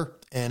lot better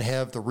and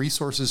have the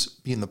resources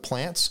be in the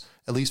plants,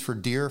 at least for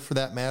deer for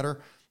that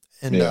matter.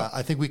 And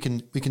I think we can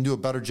do a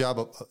better job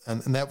of,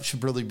 and that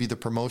should really be the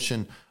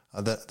promotion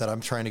that I'm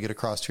trying to get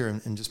across here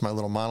in just my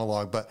little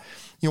monologue. But,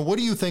 you know, what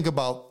do you think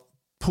about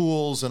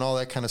pools and all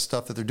that kind of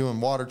stuff that they're doing,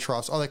 water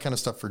troughs, all that kind of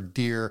stuff for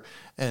deer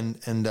and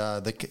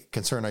the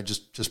concern I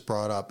just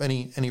brought up?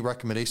 Any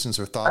recommendations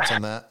or thoughts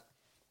on that?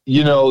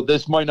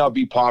 This might not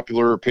be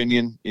popular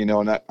opinion, and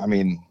I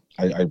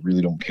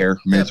really don't care.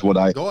 I mean, it's what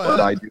I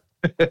do.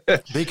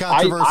 Be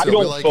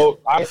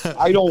controversial.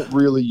 I don't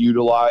really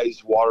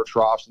utilize water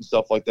troughs and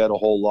stuff like that a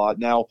whole lot.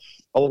 Now,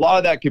 a lot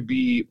of that could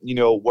be,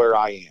 where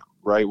I am,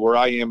 right? Where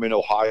I am in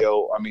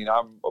Ohio. I mean,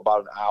 I'm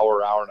about an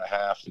hour and a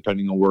half,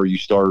 depending on where you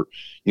start,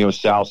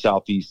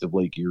 southeast of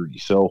Lake Erie.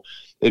 So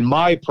in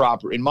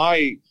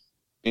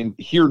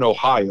here in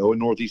Ohio, in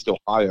Northeast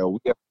Ohio, we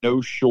have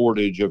no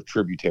shortage of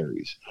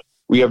tributaries.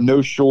 We have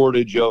no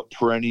shortage of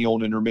perennial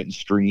and intermittent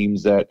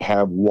streams that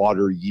have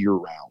water year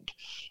round,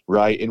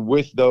 right? And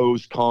with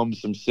those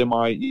comes some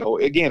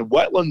again,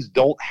 wetlands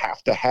don't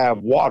have to have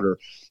water,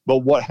 but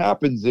what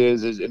happens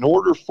is in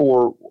order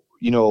for,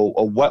 a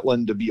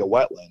wetland to be a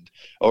wetland,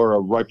 or a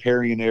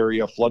riparian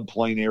area,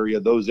 floodplain area,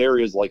 those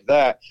areas like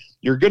that,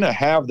 you're going to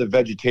have the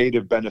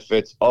vegetative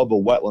benefits of a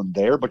wetland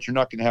there, but you're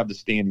not going to have the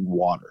standing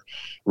water,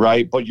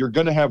 right? But you're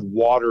going to have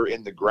water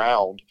in the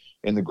ground,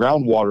 in the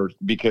groundwater,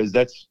 because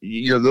that's,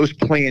 those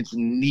plants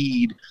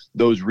need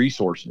those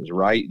resources,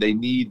 right? They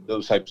need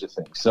those types of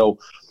things. So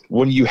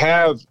when you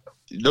have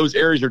those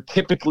areas, are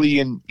typically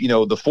in,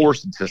 the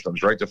forested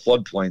systems, right? The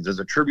floodplains, as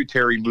a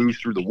tributary moves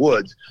through the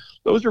woods,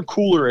 those are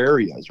cooler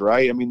areas,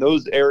 right? I mean,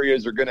 those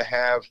areas are going to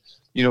have,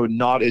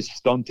 not as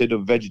stunted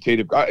of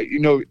vegetative,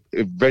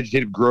 if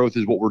vegetative growth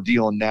is what we're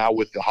dealing now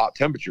with the hot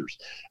temperatures.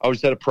 I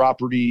was at a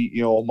property,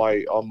 on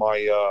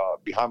my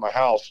behind my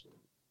house.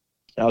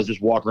 I was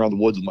just walking around the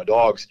woods with my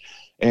dogs,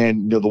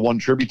 and the one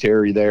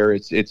tributary there,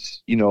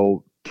 it's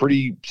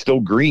pretty still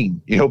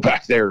green,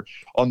 back there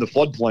on the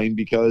floodplain,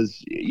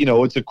 because,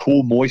 it's a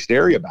cool, moist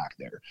area back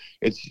there.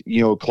 It's,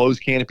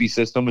 closed canopy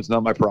system. It's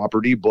not my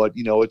property, but,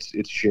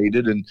 it's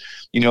shaded, and,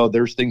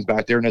 there's things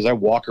back there. And as I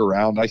walk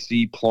around, I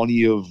see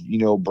plenty of,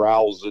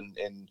 browse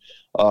and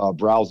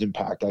browse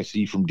impact I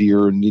see from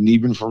deer and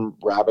even from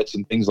rabbits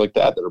and things like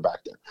that are back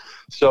there.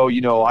 So,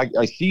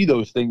 I see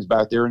those things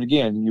back there. And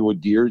again,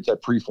 with deer, it's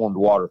that preformed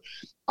water.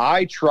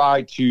 I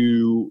try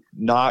to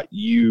not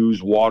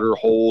use water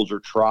holes or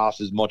troughs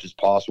as much as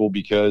possible,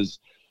 because,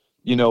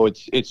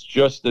 it's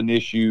just an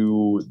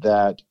issue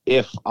that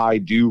if I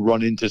do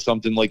run into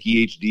something like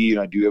EHD, and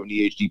I do have an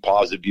EHD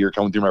positive deer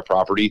coming through my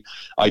property,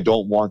 I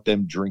don't want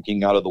them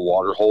drinking out of the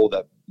water hole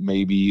that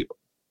maybe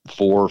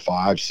 4,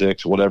 5,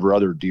 6, whatever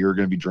other deer are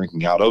going to be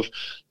drinking out of.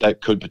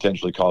 That could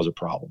potentially cause a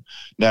problem.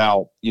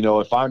 Now,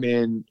 if I'm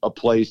in a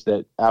place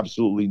that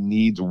absolutely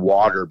needs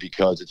water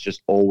because it's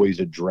just always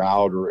a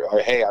drought,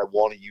 or hey, I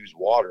want to use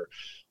water,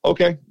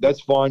 okay,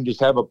 that's fine.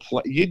 Just have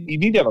you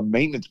need to have a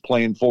maintenance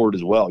plan for it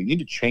as well. You need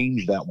to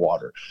change that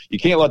water. You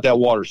can't let that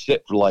water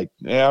sit for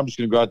I'm just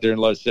going to go out there and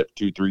let it sit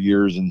for 2-3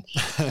 years and,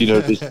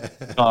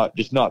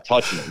 just not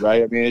touching it.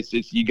 Right. I mean,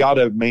 it's you got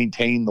to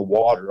maintain the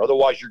water.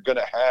 Otherwise you're going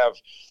to have,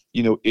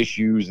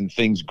 issues and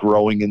things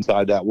growing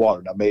inside that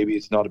water. Now, maybe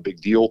it's not a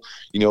big deal,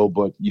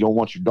 but you don't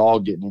want your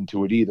dog getting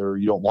into it either.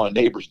 You don't want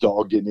a neighbor's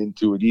dog getting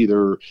into it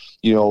either.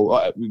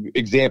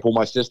 Example,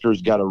 my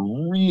sister's got a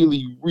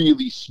really,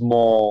 really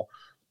small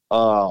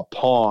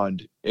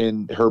pond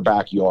in her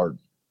backyard,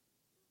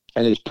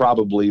 and it's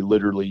probably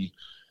literally,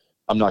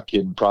 I'm not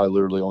kidding, probably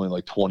literally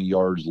only 20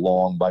 yards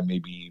long by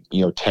maybe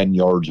 10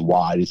 yards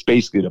wide. It's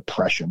basically a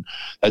depression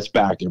that's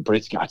back there, but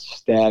it's got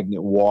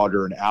stagnant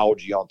water and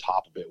algae on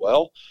top of it.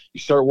 Well, you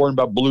start worrying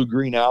about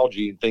blue-green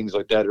algae and things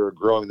like that are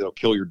growing that'll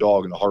kill your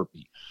dog in a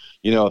heartbeat.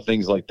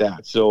 Things like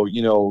that. So,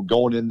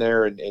 going in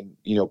there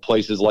and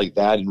places like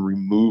that and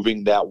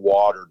removing that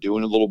water,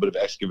 doing a little bit of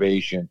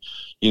excavation,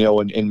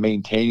 and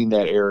maintaining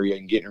that area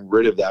and getting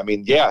rid of that. I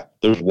mean, yeah,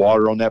 there's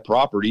water on that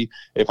property.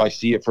 If I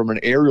see it from an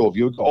aerial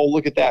view, oh,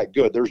 look at that.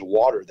 Good. There's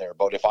water there.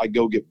 But if I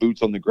go get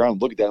boots on the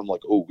ground, look at that, I'm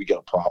like, oh, we got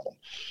a problem,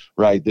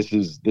 right? This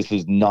is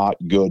not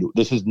good.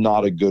 This is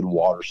not a good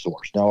water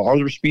source. Now, are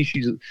there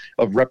species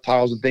of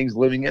reptiles and things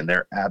living in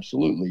there?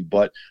 Absolutely.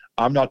 But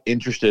I'm not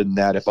interested in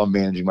that if I'm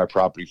managing my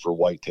property for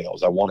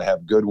whitetails. I want to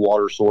have good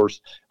water source.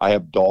 I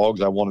have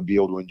dogs. I want to be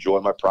able to enjoy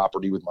my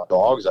property with my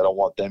dogs. I don't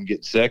want them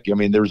getting sick. I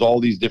mean, there's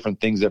all these different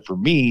things that for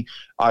me,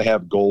 I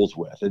have goals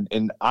with,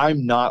 and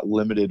I'm not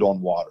limited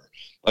on water.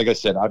 Like I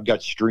said, I've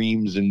got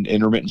streams and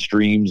intermittent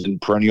streams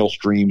and perennial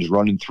streams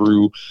running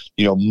through,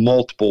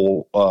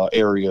 multiple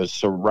areas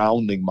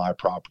surrounding my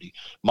property.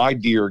 My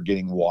deer are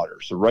getting water.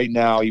 So right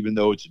now, even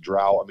though it's a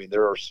drought, I mean,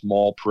 there are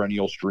small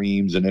perennial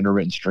streams and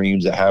intermittent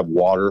streams that have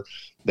water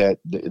that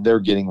they're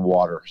getting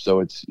water. So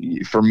it's,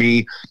 for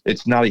me,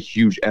 it's not a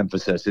huge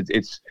emphasis.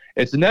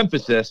 It's an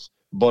emphasis,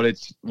 but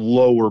it's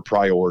lower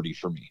priority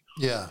for me.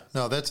 Yeah,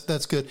 no,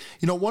 that's good.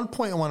 One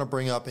point I want to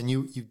bring up, and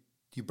you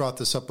brought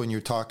this up when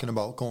you're talking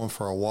about going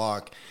for a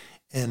walk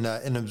and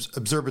an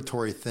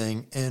observatory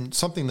thing, and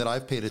something that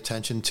I've paid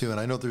attention to, and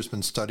I know there's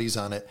been studies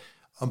on it,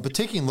 but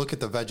taking a look at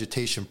the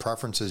vegetation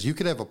preferences, you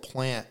could have a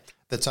plant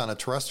that's on a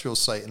terrestrial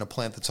site and a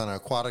plant that's on an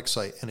aquatic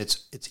site, and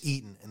it's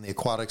eaten in the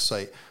aquatic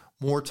site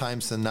more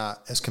times than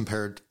not as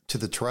compared to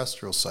the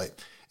terrestrial site.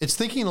 It's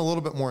thinking a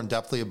little bit more in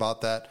depthly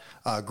about that.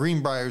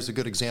 Greenbrier is a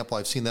good example.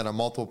 I've seen that on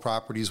multiple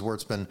properties where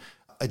it's been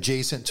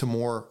adjacent to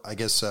more,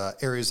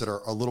 areas that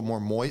are a little more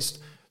moist.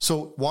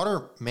 So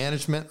water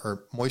management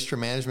or moisture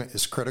management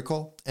is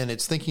critical, and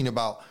it's thinking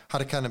about how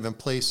to kind of in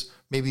place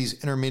maybe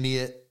these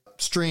intermediate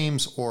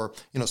streams or,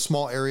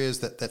 small areas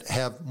that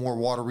have more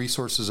water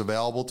resources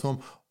available to them.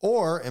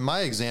 Or in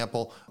my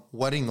example,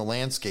 wetting the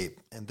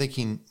landscape and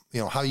thinking,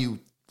 how you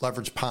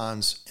leverage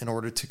ponds in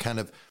order to kind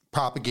of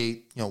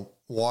propagate,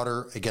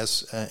 water, I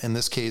guess, in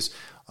this case,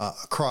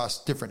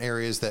 across different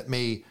areas that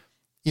may,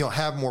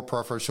 have more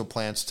preferential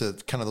plants to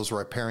kind of those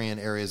riparian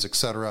areas, et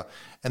cetera.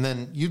 And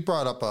then you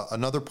brought up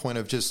another point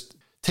of just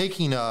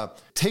taking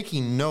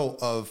note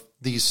of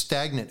these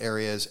stagnant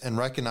areas and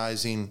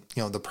recognizing,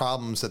 the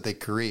problems that they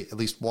create, at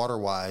least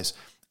water-wise,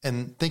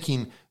 and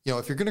thinking,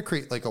 if you're going to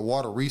create like a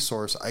water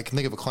resource, I can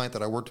think of a client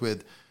that I worked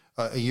with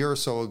a year or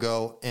so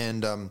ago,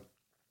 and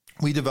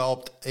we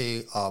developed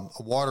a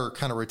water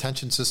kind of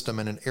retention system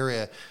in an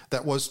area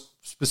that was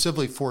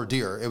specifically for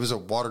deer. It was a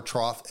water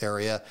trough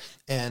area,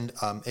 and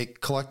it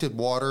collected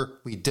water.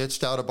 We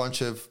ditched out a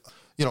bunch of,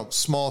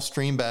 small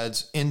stream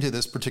beds into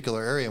this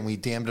particular area, and we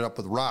dammed it up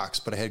with rocks,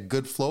 but it had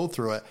good flow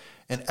through it.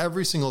 And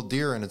every single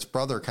deer and its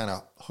brother kind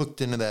of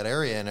hooked into that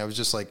area. And I was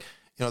just like,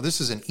 this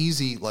is an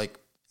easy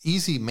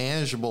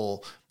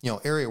manageable,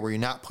 area where you're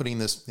not putting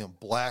this,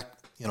 black,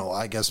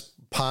 I guess,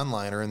 pond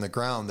liner in the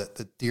ground that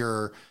the deer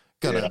are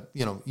gonna,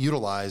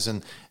 utilize.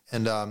 And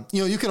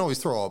you can always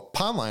throw a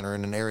pond liner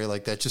in an area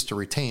like that just to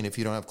retain if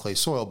you don't have clay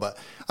soil. But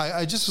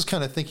I just was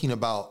kind of thinking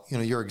about,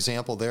 your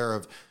example there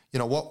of,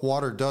 what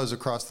water does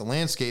across the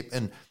landscape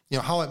and,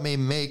 how it may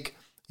make,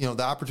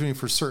 the opportunity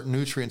for certain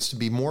nutrients to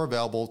be more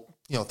available,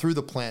 through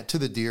the plant to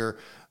the deer.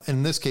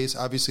 In this case,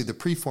 obviously the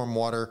preform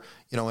water,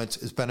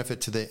 it's benefit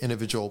to the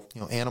individual,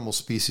 animal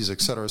species,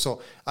 et cetera.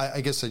 So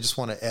I guess I just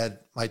want to add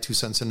my 2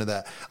 cents into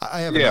that.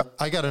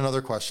 I got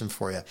another question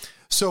for you.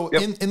 So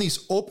in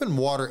these open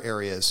water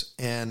areas,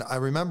 and I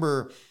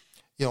remember,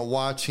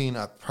 watching,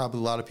 probably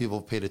a lot of people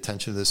have paid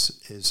attention to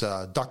this, is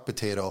duck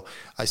potato.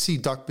 I see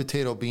duck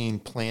potato being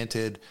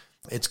planted.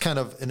 It's kind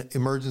of an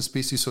emergent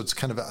species, so it's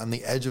kind of on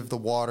the edge of the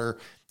water.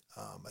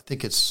 I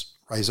think it's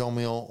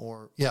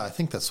rhizomial I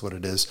think that's what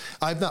it is.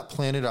 I've not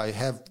planted. I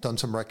have done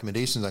some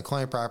recommendations on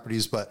client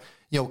properties, but,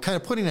 kind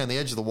of putting it on the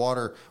edge of the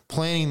water,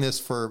 planting this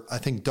for, I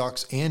think,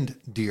 ducks and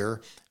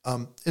deer.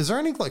 Is there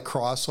any like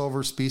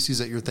crossover species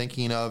that you're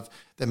thinking of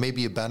that may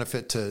be a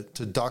benefit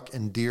to duck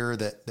and deer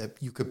that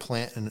you could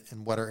plant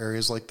in wetter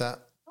areas like that?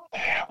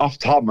 Off the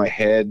top of my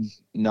head,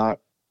 not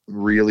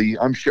really.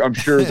 I'm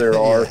sure there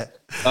are,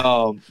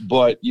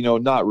 but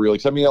not really.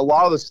 'Cause, a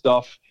lot of the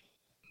stuff.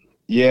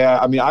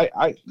 Yeah,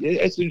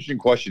 it's an interesting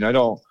question. I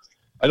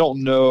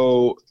don't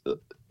know,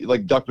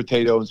 like duck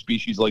potato and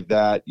species like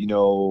that.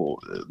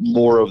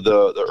 More of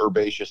the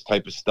herbaceous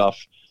type of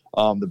stuff,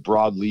 the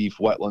broadleaf,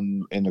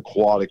 wetland, and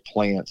aquatic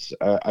plants.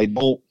 I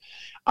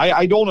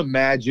don't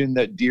imagine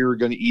that deer are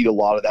going to eat a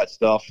lot of that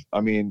stuff.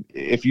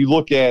 If you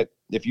look at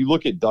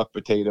duck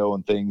potato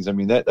and things,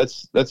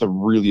 that's a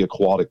really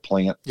aquatic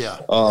plant.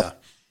 Yeah.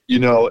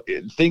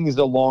 Things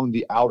along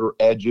the outer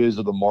edges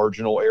of the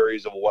marginal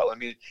areas of a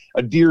wetland.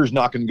 A deer is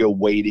not going to go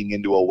wading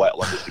into a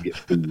wetland just to get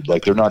food.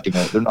 Like they're not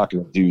going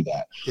to do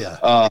that.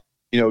 Yeah.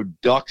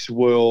 Ducks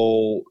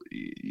will.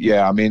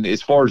 Yeah.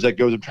 As far as that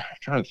goes, I'm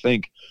trying to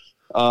think.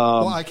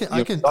 Well, I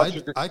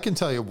can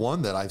tell you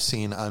one that I've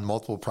seen on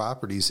multiple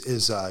properties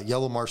is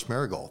yellow marsh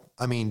marigold.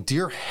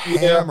 Deer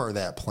hammer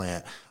that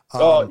plant.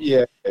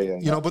 Yeah.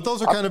 But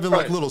those are kind of in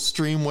like little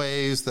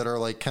streamways that are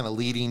like kind of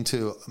leading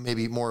to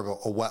maybe more of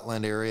a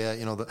wetland area.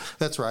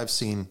 That's where I've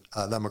seen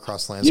them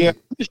across the landscape.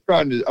 Yeah,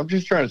 I'm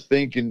just trying to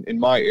think in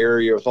my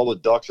area with all the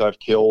ducks I've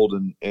killed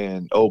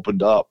and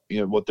opened up,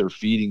 what they're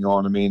feeding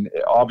on.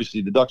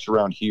 Obviously the ducks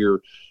around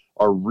here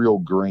are real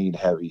grain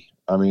heavy.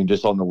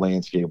 Just on the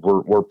landscape,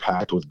 we're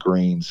packed with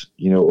grains,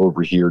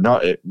 over here.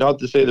 Not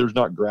to say there's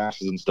not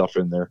grasses and stuff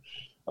in there,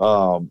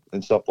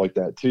 and stuff like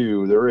that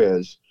too. There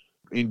is.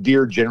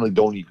 Deer generally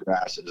don't eat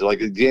grasses. Like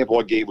the example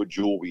I gave with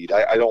jewelweed,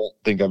 I don't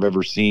think I've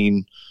ever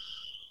seen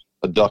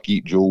a duck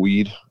eat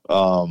jewelweed.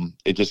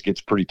 It just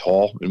gets pretty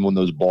tall, and when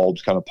those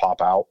bulbs kind of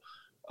pop out,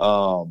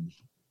 I'm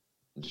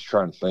just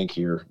trying to think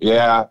here.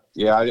 I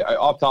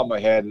off the top of my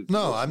head.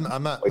 No, I'm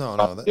not.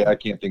 No. I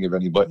can't think of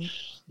any, but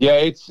yeah,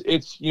 it's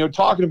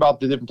talking about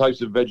the different types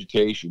of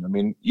vegetation.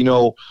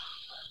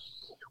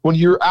 When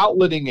you're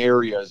outletting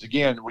areas,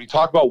 again, when you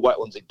talk about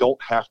wetlands, they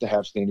don't have to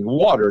have standing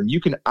water, and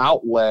you can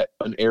outlet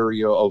an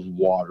area of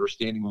water,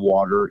 standing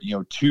water,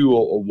 to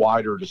a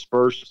wider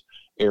dispersed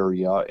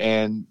area,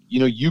 and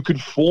you could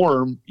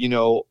form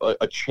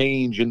a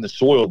change in the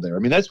soil there.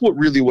 That's what a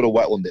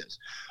wetland is.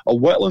 A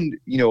wetland,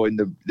 in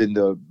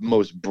the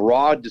most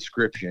broad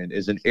description,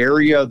 is an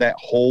area that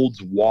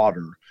holds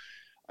water.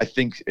 I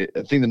think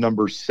the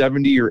number is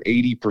 70 or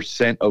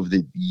 80% of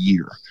the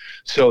year.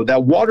 So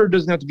that water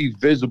doesn't have to be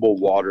visible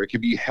water. It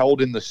can be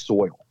held in the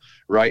soil,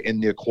 right?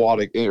 In the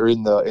aquatic or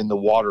in the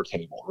water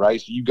table,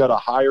 right? So you've got a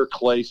higher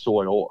clay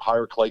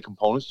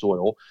component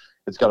soil.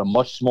 It's got a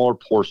much smaller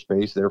pore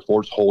space.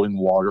 Therefore, it's holding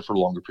water for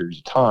longer periods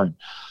of time.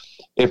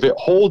 If it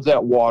holds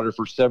that water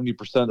for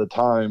 70% of the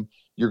time,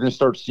 you're going to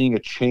start seeing a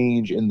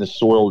change in the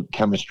soil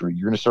chemistry.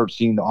 You're going to start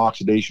seeing the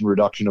oxidation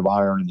reduction of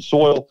iron in the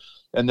soil.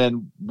 And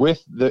then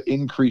with the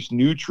increased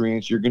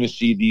nutrients, you're going to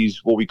see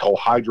these, what we call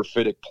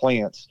hydrophytic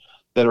plants,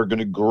 that are going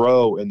to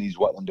grow in these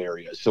wetland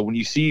areas. So when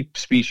you see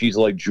species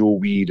like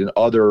jewelweed and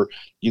other,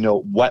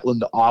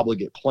 wetland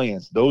obligate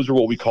plants, those are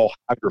what we call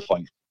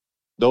hydrophytes.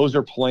 Those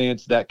are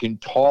plants that can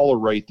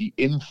tolerate the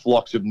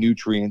influx of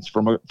nutrients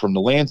from the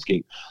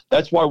landscape.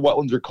 That's why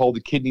wetlands are called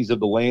the kidneys of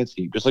the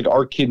landscape. Just like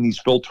our kidneys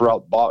filter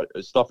out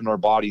stuff in our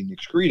body and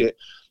excrete it,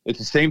 it's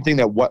the same thing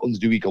that wetlands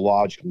do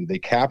ecologically. They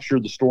capture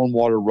the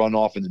stormwater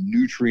runoff and the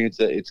nutrients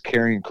that it's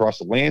carrying across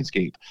the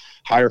landscape,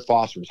 higher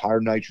phosphorus,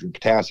 higher nitrogen,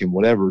 potassium,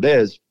 whatever it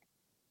is.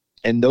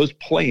 And those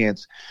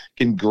plants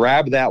can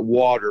grab that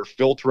water,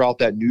 filter out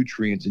that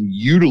nutrients, and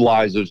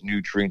utilize those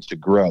nutrients to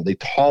grow. They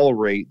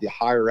tolerate the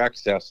higher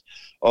excess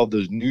of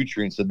those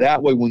nutrients. So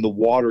that way, when the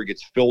water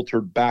gets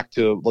filtered back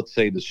to, let's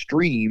say, the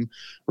stream,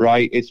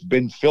 right, it's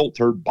been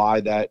filtered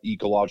by that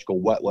ecological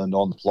wetland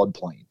on the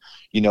floodplain,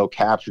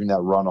 capturing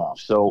that runoff.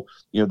 So,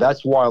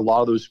 that's why a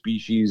lot of those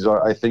species,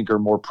 I think, are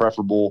more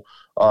preferable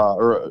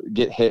or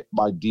get hit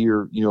by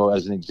deer,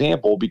 as an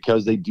example,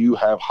 because they do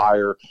have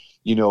higher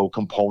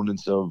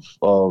components of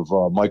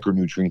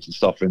micronutrients and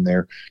stuff in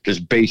there,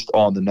 just based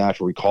on the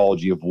natural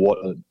ecology of what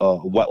a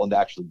wetland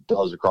actually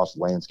does across the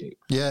landscape.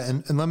 Yeah,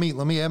 and let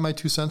me add my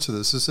 2 cents to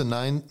this. This is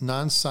a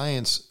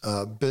non-science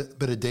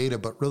bit of data,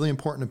 but really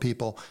important to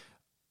people.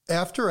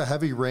 After a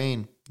heavy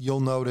rain, you'll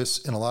notice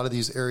in a lot of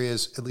these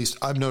areas, at least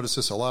I've noticed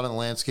this a lot in the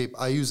landscape.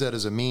 I use that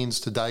as a means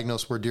to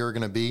diagnose where deer are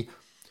going to be,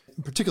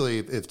 particularly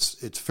if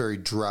it's very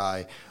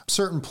dry.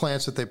 Certain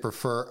plants that they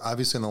prefer,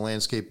 obviously in the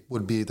landscape,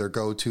 would be their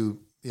go-to.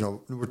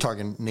 We're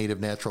talking native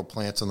natural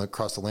plants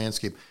across the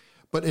landscape.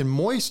 But in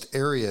moist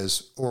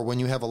areas, or when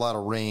you have a lot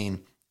of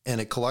rain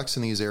and it collects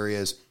in these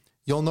areas,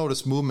 you'll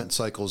notice movement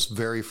cycles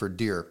vary for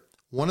deer.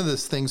 One of the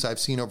things I've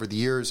seen over the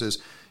years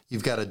is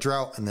you've got a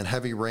drought and then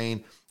heavy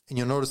rain, and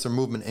you'll notice their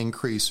movement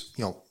increase,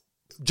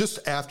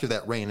 just after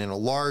that rain in a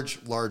large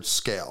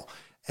scale.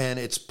 And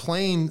it's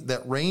playing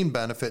that rain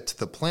benefit to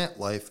the plant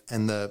life,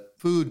 and the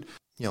food,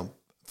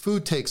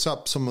 food takes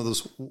up some of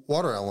those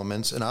water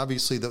elements, and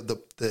obviously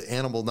the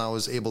animal now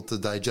is able to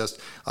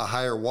digest a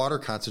higher water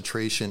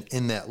concentration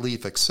in that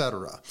leaf,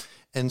 etc.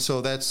 And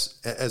so that's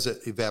as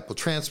it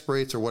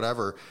evapotranspirates or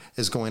whatever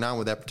is going on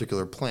with that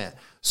particular plant.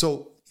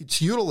 So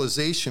its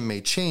utilization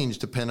may change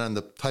depending on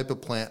the type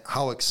of plant,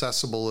 how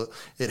accessible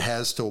it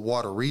has to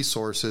water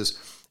resources.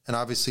 And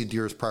obviously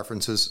deer's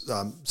preferences,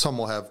 some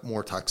will have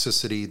more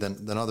toxicity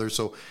than others.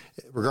 So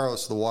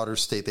regardless of the water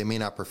state, they may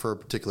not prefer a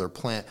particular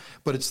plant.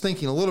 But it's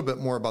thinking a little bit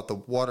more about the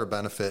water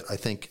benefit, I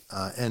think,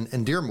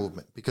 and deer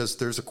movement, because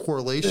there's a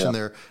correlation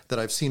there that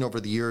I've seen over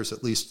the years,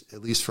 at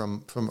least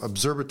from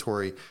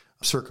observatory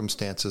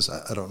circumstances.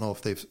 I don't know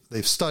if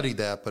they've studied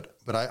that,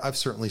 but I've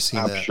certainly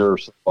seen that. I'm sure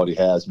somebody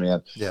has,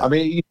 man. Yeah. I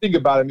mean, you think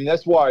about it. I mean,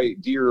 that's why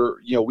deer,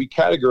 we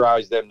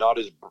categorize them not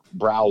as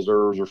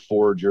browsers or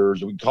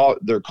foragers. We call it,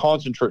 they're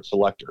concentrate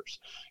selectors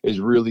is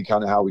really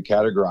kind of how we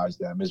categorize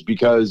them, is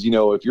because,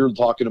 if you're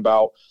talking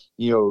about,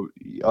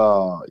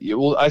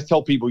 I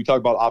tell people, you talk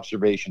about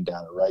observation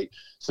data, right?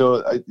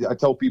 So I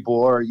tell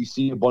people, all right, you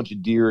see a bunch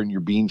of deer in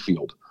your bean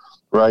field,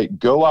 right?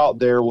 Go out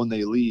there when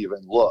they leave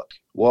and look.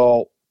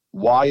 Well,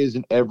 why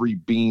isn't every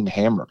bean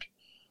hammered,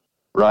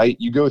 right?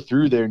 You go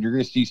through there and you're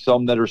going to see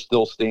some that are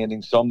still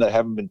standing, some that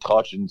haven't been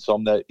touched, and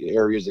some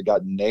areas that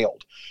got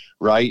nailed,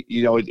 right?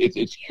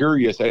 It's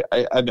curious.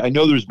 I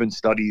know there's been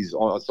studies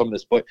on some of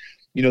this, but,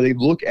 they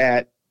look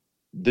at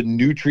the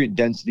nutrient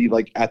density,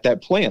 like at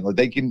that plant, like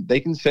they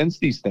can sense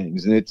these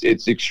things, and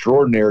it's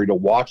extraordinary to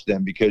watch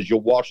them, because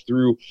you'll watch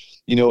through,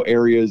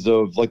 areas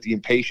of like the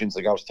impatiens,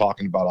 like I was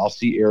talking about. I'll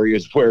see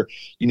areas where,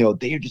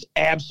 they are just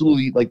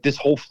absolutely like this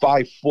whole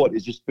 5 foot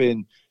has just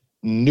been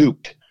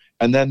nuked.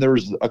 And then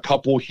there's a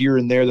couple here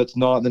and there that's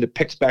not, and then it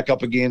picks back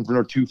up again for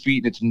another 2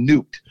 feet and it's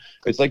nuked.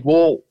 It's like,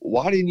 well,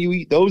 why didn't you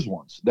eat those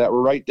ones that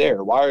were right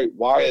there? Why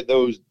are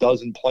those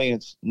dozen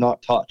plants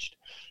not touched?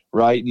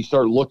 Right. And you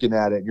start looking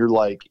at it and you're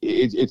like,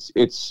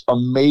 it's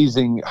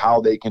amazing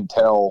how they can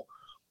tell,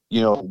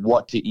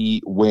 what to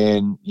eat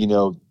when,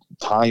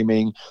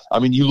 timing. I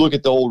mean, you look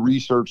at the old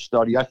research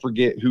study, I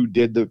forget who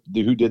did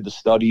the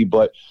study,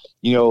 but,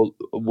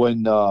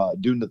 when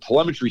doing the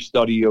telemetry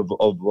study of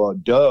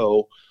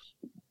doe,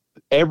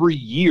 every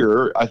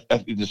year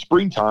in the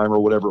springtime or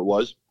whatever it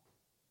was,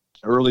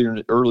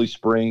 early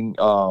spring,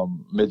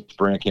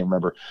 mid-spring, I can't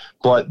remember,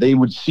 but they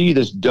would see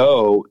this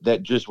doe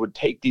that just would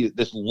take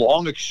this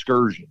long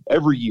excursion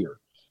every year.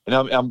 And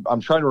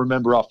I'm trying to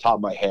remember off the top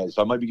of my head,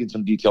 so I might be getting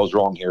some details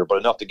wrong here, but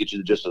enough to get you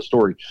the gist of the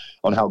story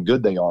on how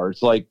good they are.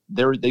 It's like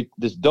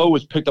this doe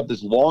was picked up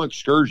this long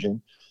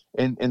excursion,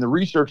 and the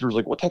researcher was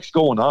like, what the heck's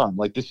going on?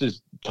 Like, this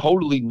is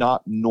totally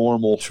not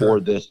normal for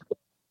this.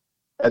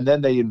 And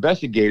then they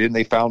investigated and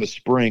they found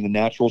a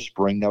natural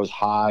spring that was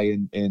high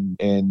in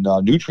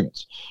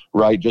nutrients,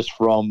 right? Just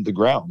from the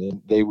ground.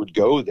 And they would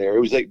go there. It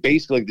was like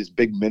basically like this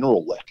big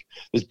mineral lick,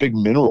 this big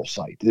mineral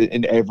site.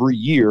 And every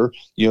year,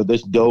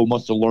 this doe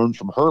must have learned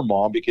from her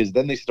mom, because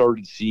then they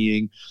started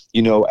seeing,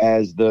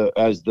 as the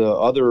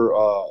other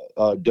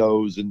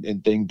does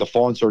and things, the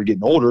fawns started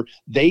getting older,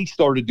 they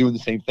started doing the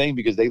same thing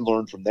because they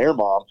learned from their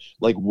mom,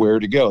 like where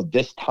to go.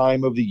 This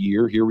time of the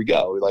year, here we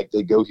go. Like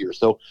they go here.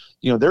 So,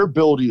 their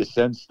ability to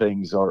sense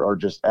things are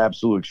just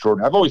absolutely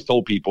extraordinary. I've always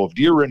told people, if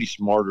deer were any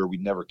smarter,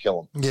 we'd never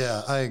kill them.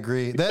 Yeah, I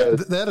agree.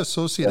 That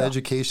associate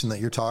education that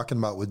you're talking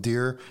about with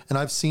deer, and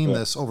I've seen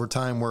this over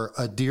time where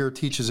a deer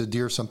teaches a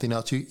deer something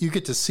else. You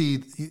get to see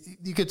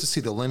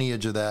the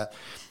lineage of that.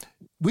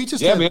 We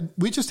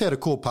just had a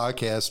cool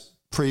podcast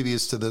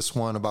previous to this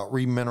one about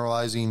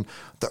remineralizing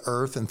the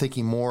earth and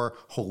thinking more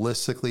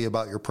holistically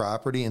about your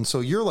property. And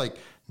so you're like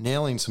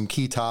nailing some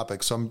key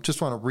topics. So I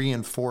just want to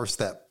reinforce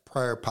that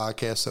prior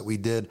podcast that we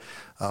did,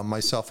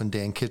 myself and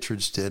Dan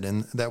Kittredge did,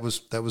 and that was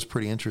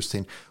pretty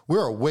interesting.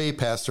 We're way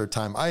past our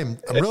time. I'm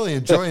really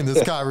enjoying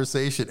this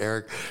conversation,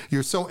 Eric.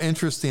 You're so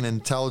interesting and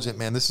intelligent,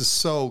 man. This is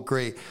so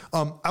great.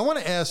 I want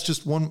to ask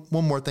just one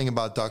more thing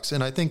about ducks,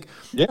 and I think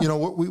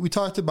we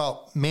talked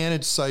about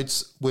managed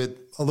sites with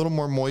a little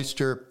more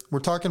moisture. We're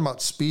talking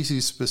about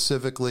species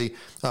specifically,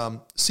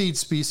 seed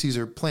species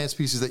or plant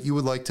species that you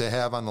would like to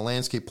have on the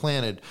landscape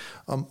planted.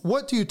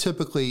 What do you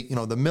typically,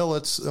 the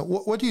millets,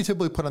 what do you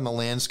typically put on the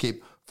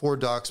landscape for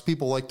ducks?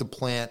 People like to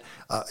plant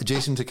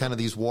adjacent to kind of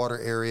these water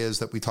areas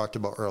that we talked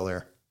about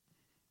earlier.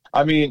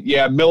 I mean,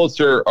 millets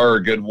are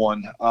a good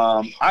one.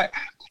 I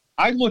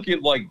look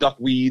at like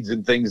duckweeds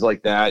and things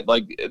like that,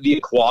 like the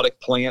aquatic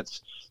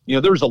plants.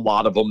 There's a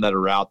lot of them that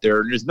are out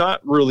there. There's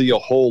not really a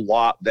whole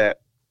lot that,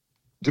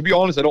 to be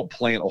honest, I don't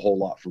plant a whole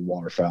lot for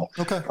waterfowl.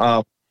 Okay.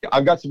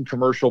 I've got some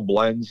commercial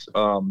blends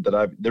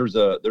there's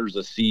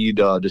a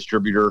seed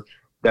distributor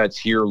that's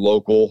here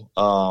local.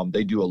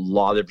 They do a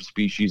lot of different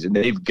species, and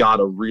they've got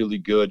a really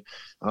good,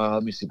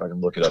 let me see if I can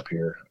look it up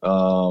here.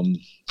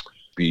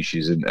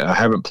 Species, and I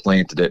haven't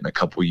planted it in a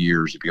couple of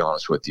years, to be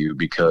honest with you,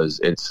 because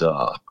it's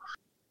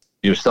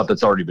stuff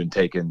that's already been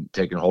taken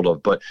hold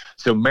of. But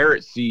so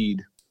Merit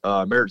Seed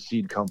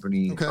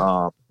Company,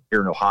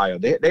 here in Ohio,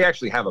 they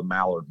actually have a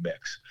mallard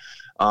mix.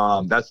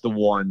 That's the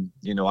one,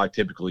 I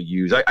typically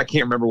use. I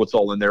can't remember what's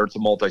all in there. It's a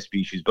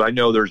multi-species, but I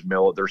know there's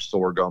millet, there's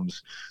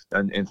sorghums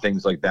and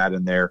things like that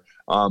in there.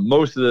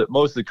 Most of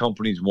the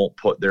companies won't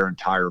put their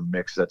entire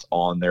mix that's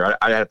on there.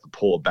 I have to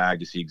pull a bag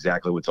to see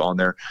exactly what's on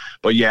there.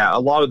 But yeah, a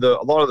lot of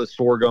the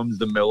sorghums,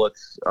 the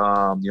millets,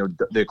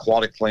 the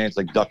aquatic plants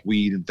like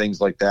duckweed and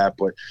things like that.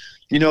 But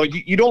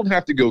you don't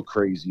have to go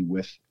crazy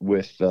with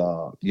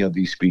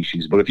these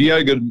species. But if you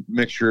had a good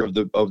mixture of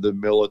the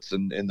millets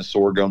and the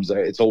sorghums,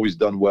 it's always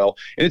done well.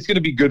 And it's going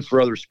to be good for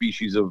other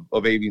species of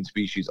avian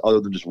species other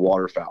than just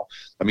waterfowl.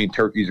 I mean,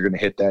 turkeys are going to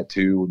hit that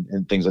too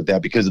and things like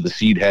that because of the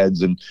seed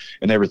heads and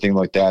everything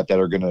like that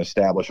are going to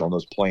establish on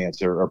those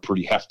plants are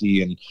pretty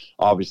hefty and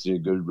obviously a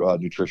good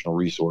nutritional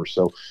resource.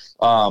 So,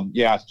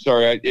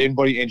 sorry,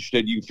 anybody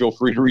interested, you feel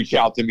free to reach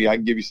out to me. I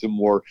can give you some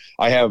more.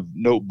 I have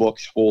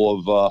notebooks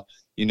full of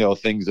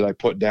things that I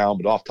put down,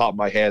 but off the top of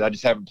my head, I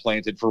just haven't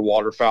planted for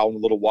waterfowl in a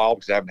little while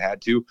because I haven't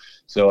had to.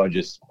 So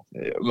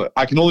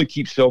I can only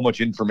keep so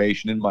much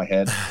information in my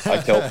head. I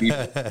tell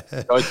people,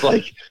 it's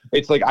like,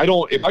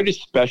 if I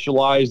just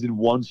specialized in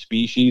one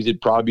species,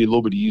 it'd probably be a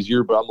little bit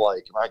easier, but I'm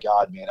like, my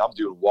God, man, I'm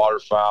doing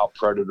waterfowl,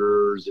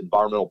 predators,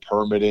 environmental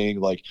permitting,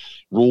 like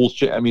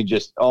rules.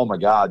 Oh my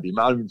God, the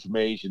amount of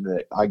information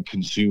that I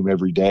consume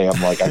every day.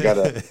 I'm like,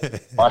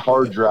 my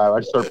hard drive, I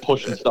just start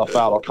pushing stuff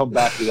out. I'll come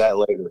back to that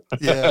later.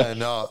 Yeah,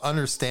 no,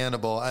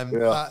 understandable.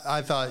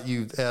 I thought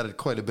you added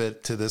quite a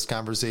bit to this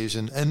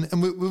conversation, and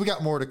we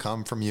got more to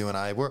come from you and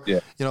I.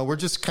 We're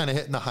just kind of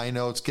hitting the high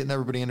notes, getting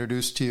everybody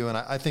introduced to you, and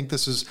I think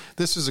this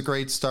is a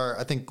great start.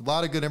 I think a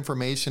lot of good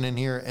information in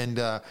here, and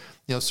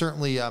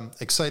certainly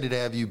excited to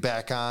have you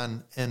back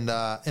on in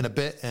a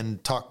bit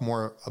and talk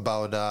more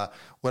about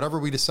whatever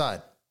we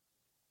decide.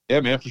 Yeah,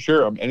 man, for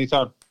sure.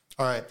 Anytime.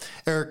 All right,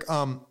 Eric.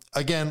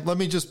 Again, let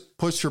me just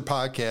push your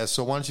podcast.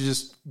 So why don't you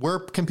where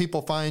can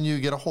people find you,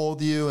 get a hold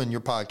of you and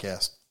your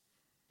podcast?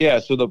 Yeah,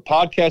 so the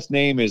podcast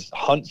name is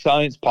Hunt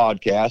Science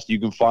Podcast. You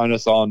can find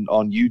us on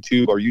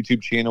YouTube, our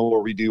YouTube channel, where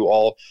we do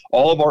all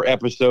of our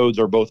episodes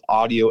are both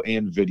audio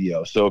and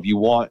video. So if you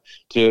want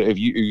to, if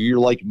you're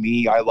like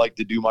me, I like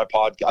to do my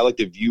podcast. I like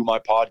to view my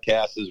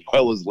podcasts as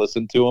well as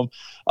listen to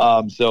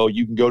them. So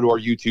you can go to our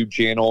YouTube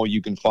channel.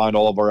 You can find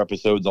all of our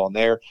episodes on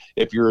there.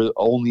 If you're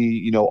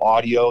only,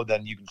 audio,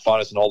 then you can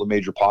find us on all the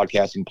major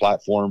podcasting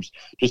platforms.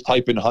 Just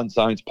type in Hunt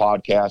Science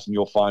Podcast and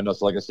you'll find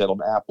us, like I said, on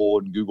Apple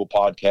and Google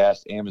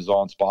Podcasts,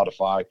 Amazon,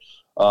 Spotify.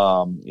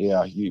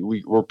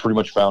 We're pretty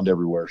much found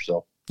everywhere.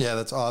 So yeah,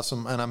 that's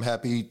awesome. And I'm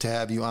happy to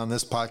have you on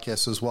this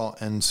podcast as well.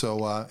 And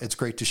so it's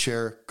great to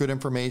share good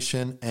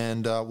information,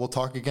 and we'll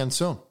talk again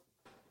soon.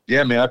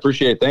 Yeah, man, I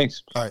appreciate it.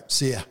 Thanks. All right.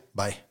 See ya.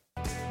 Bye.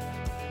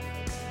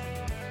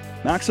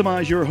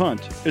 Maximize Your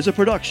Hunt is a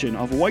production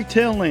of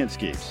Whitetail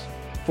Landscapes.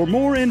 For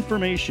more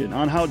information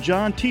on how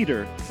John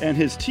Teeter and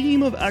his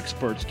team of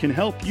experts can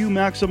help you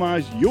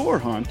maximize your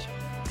hunt,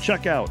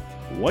 check out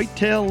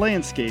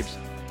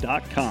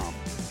whitetaillandscapes.com.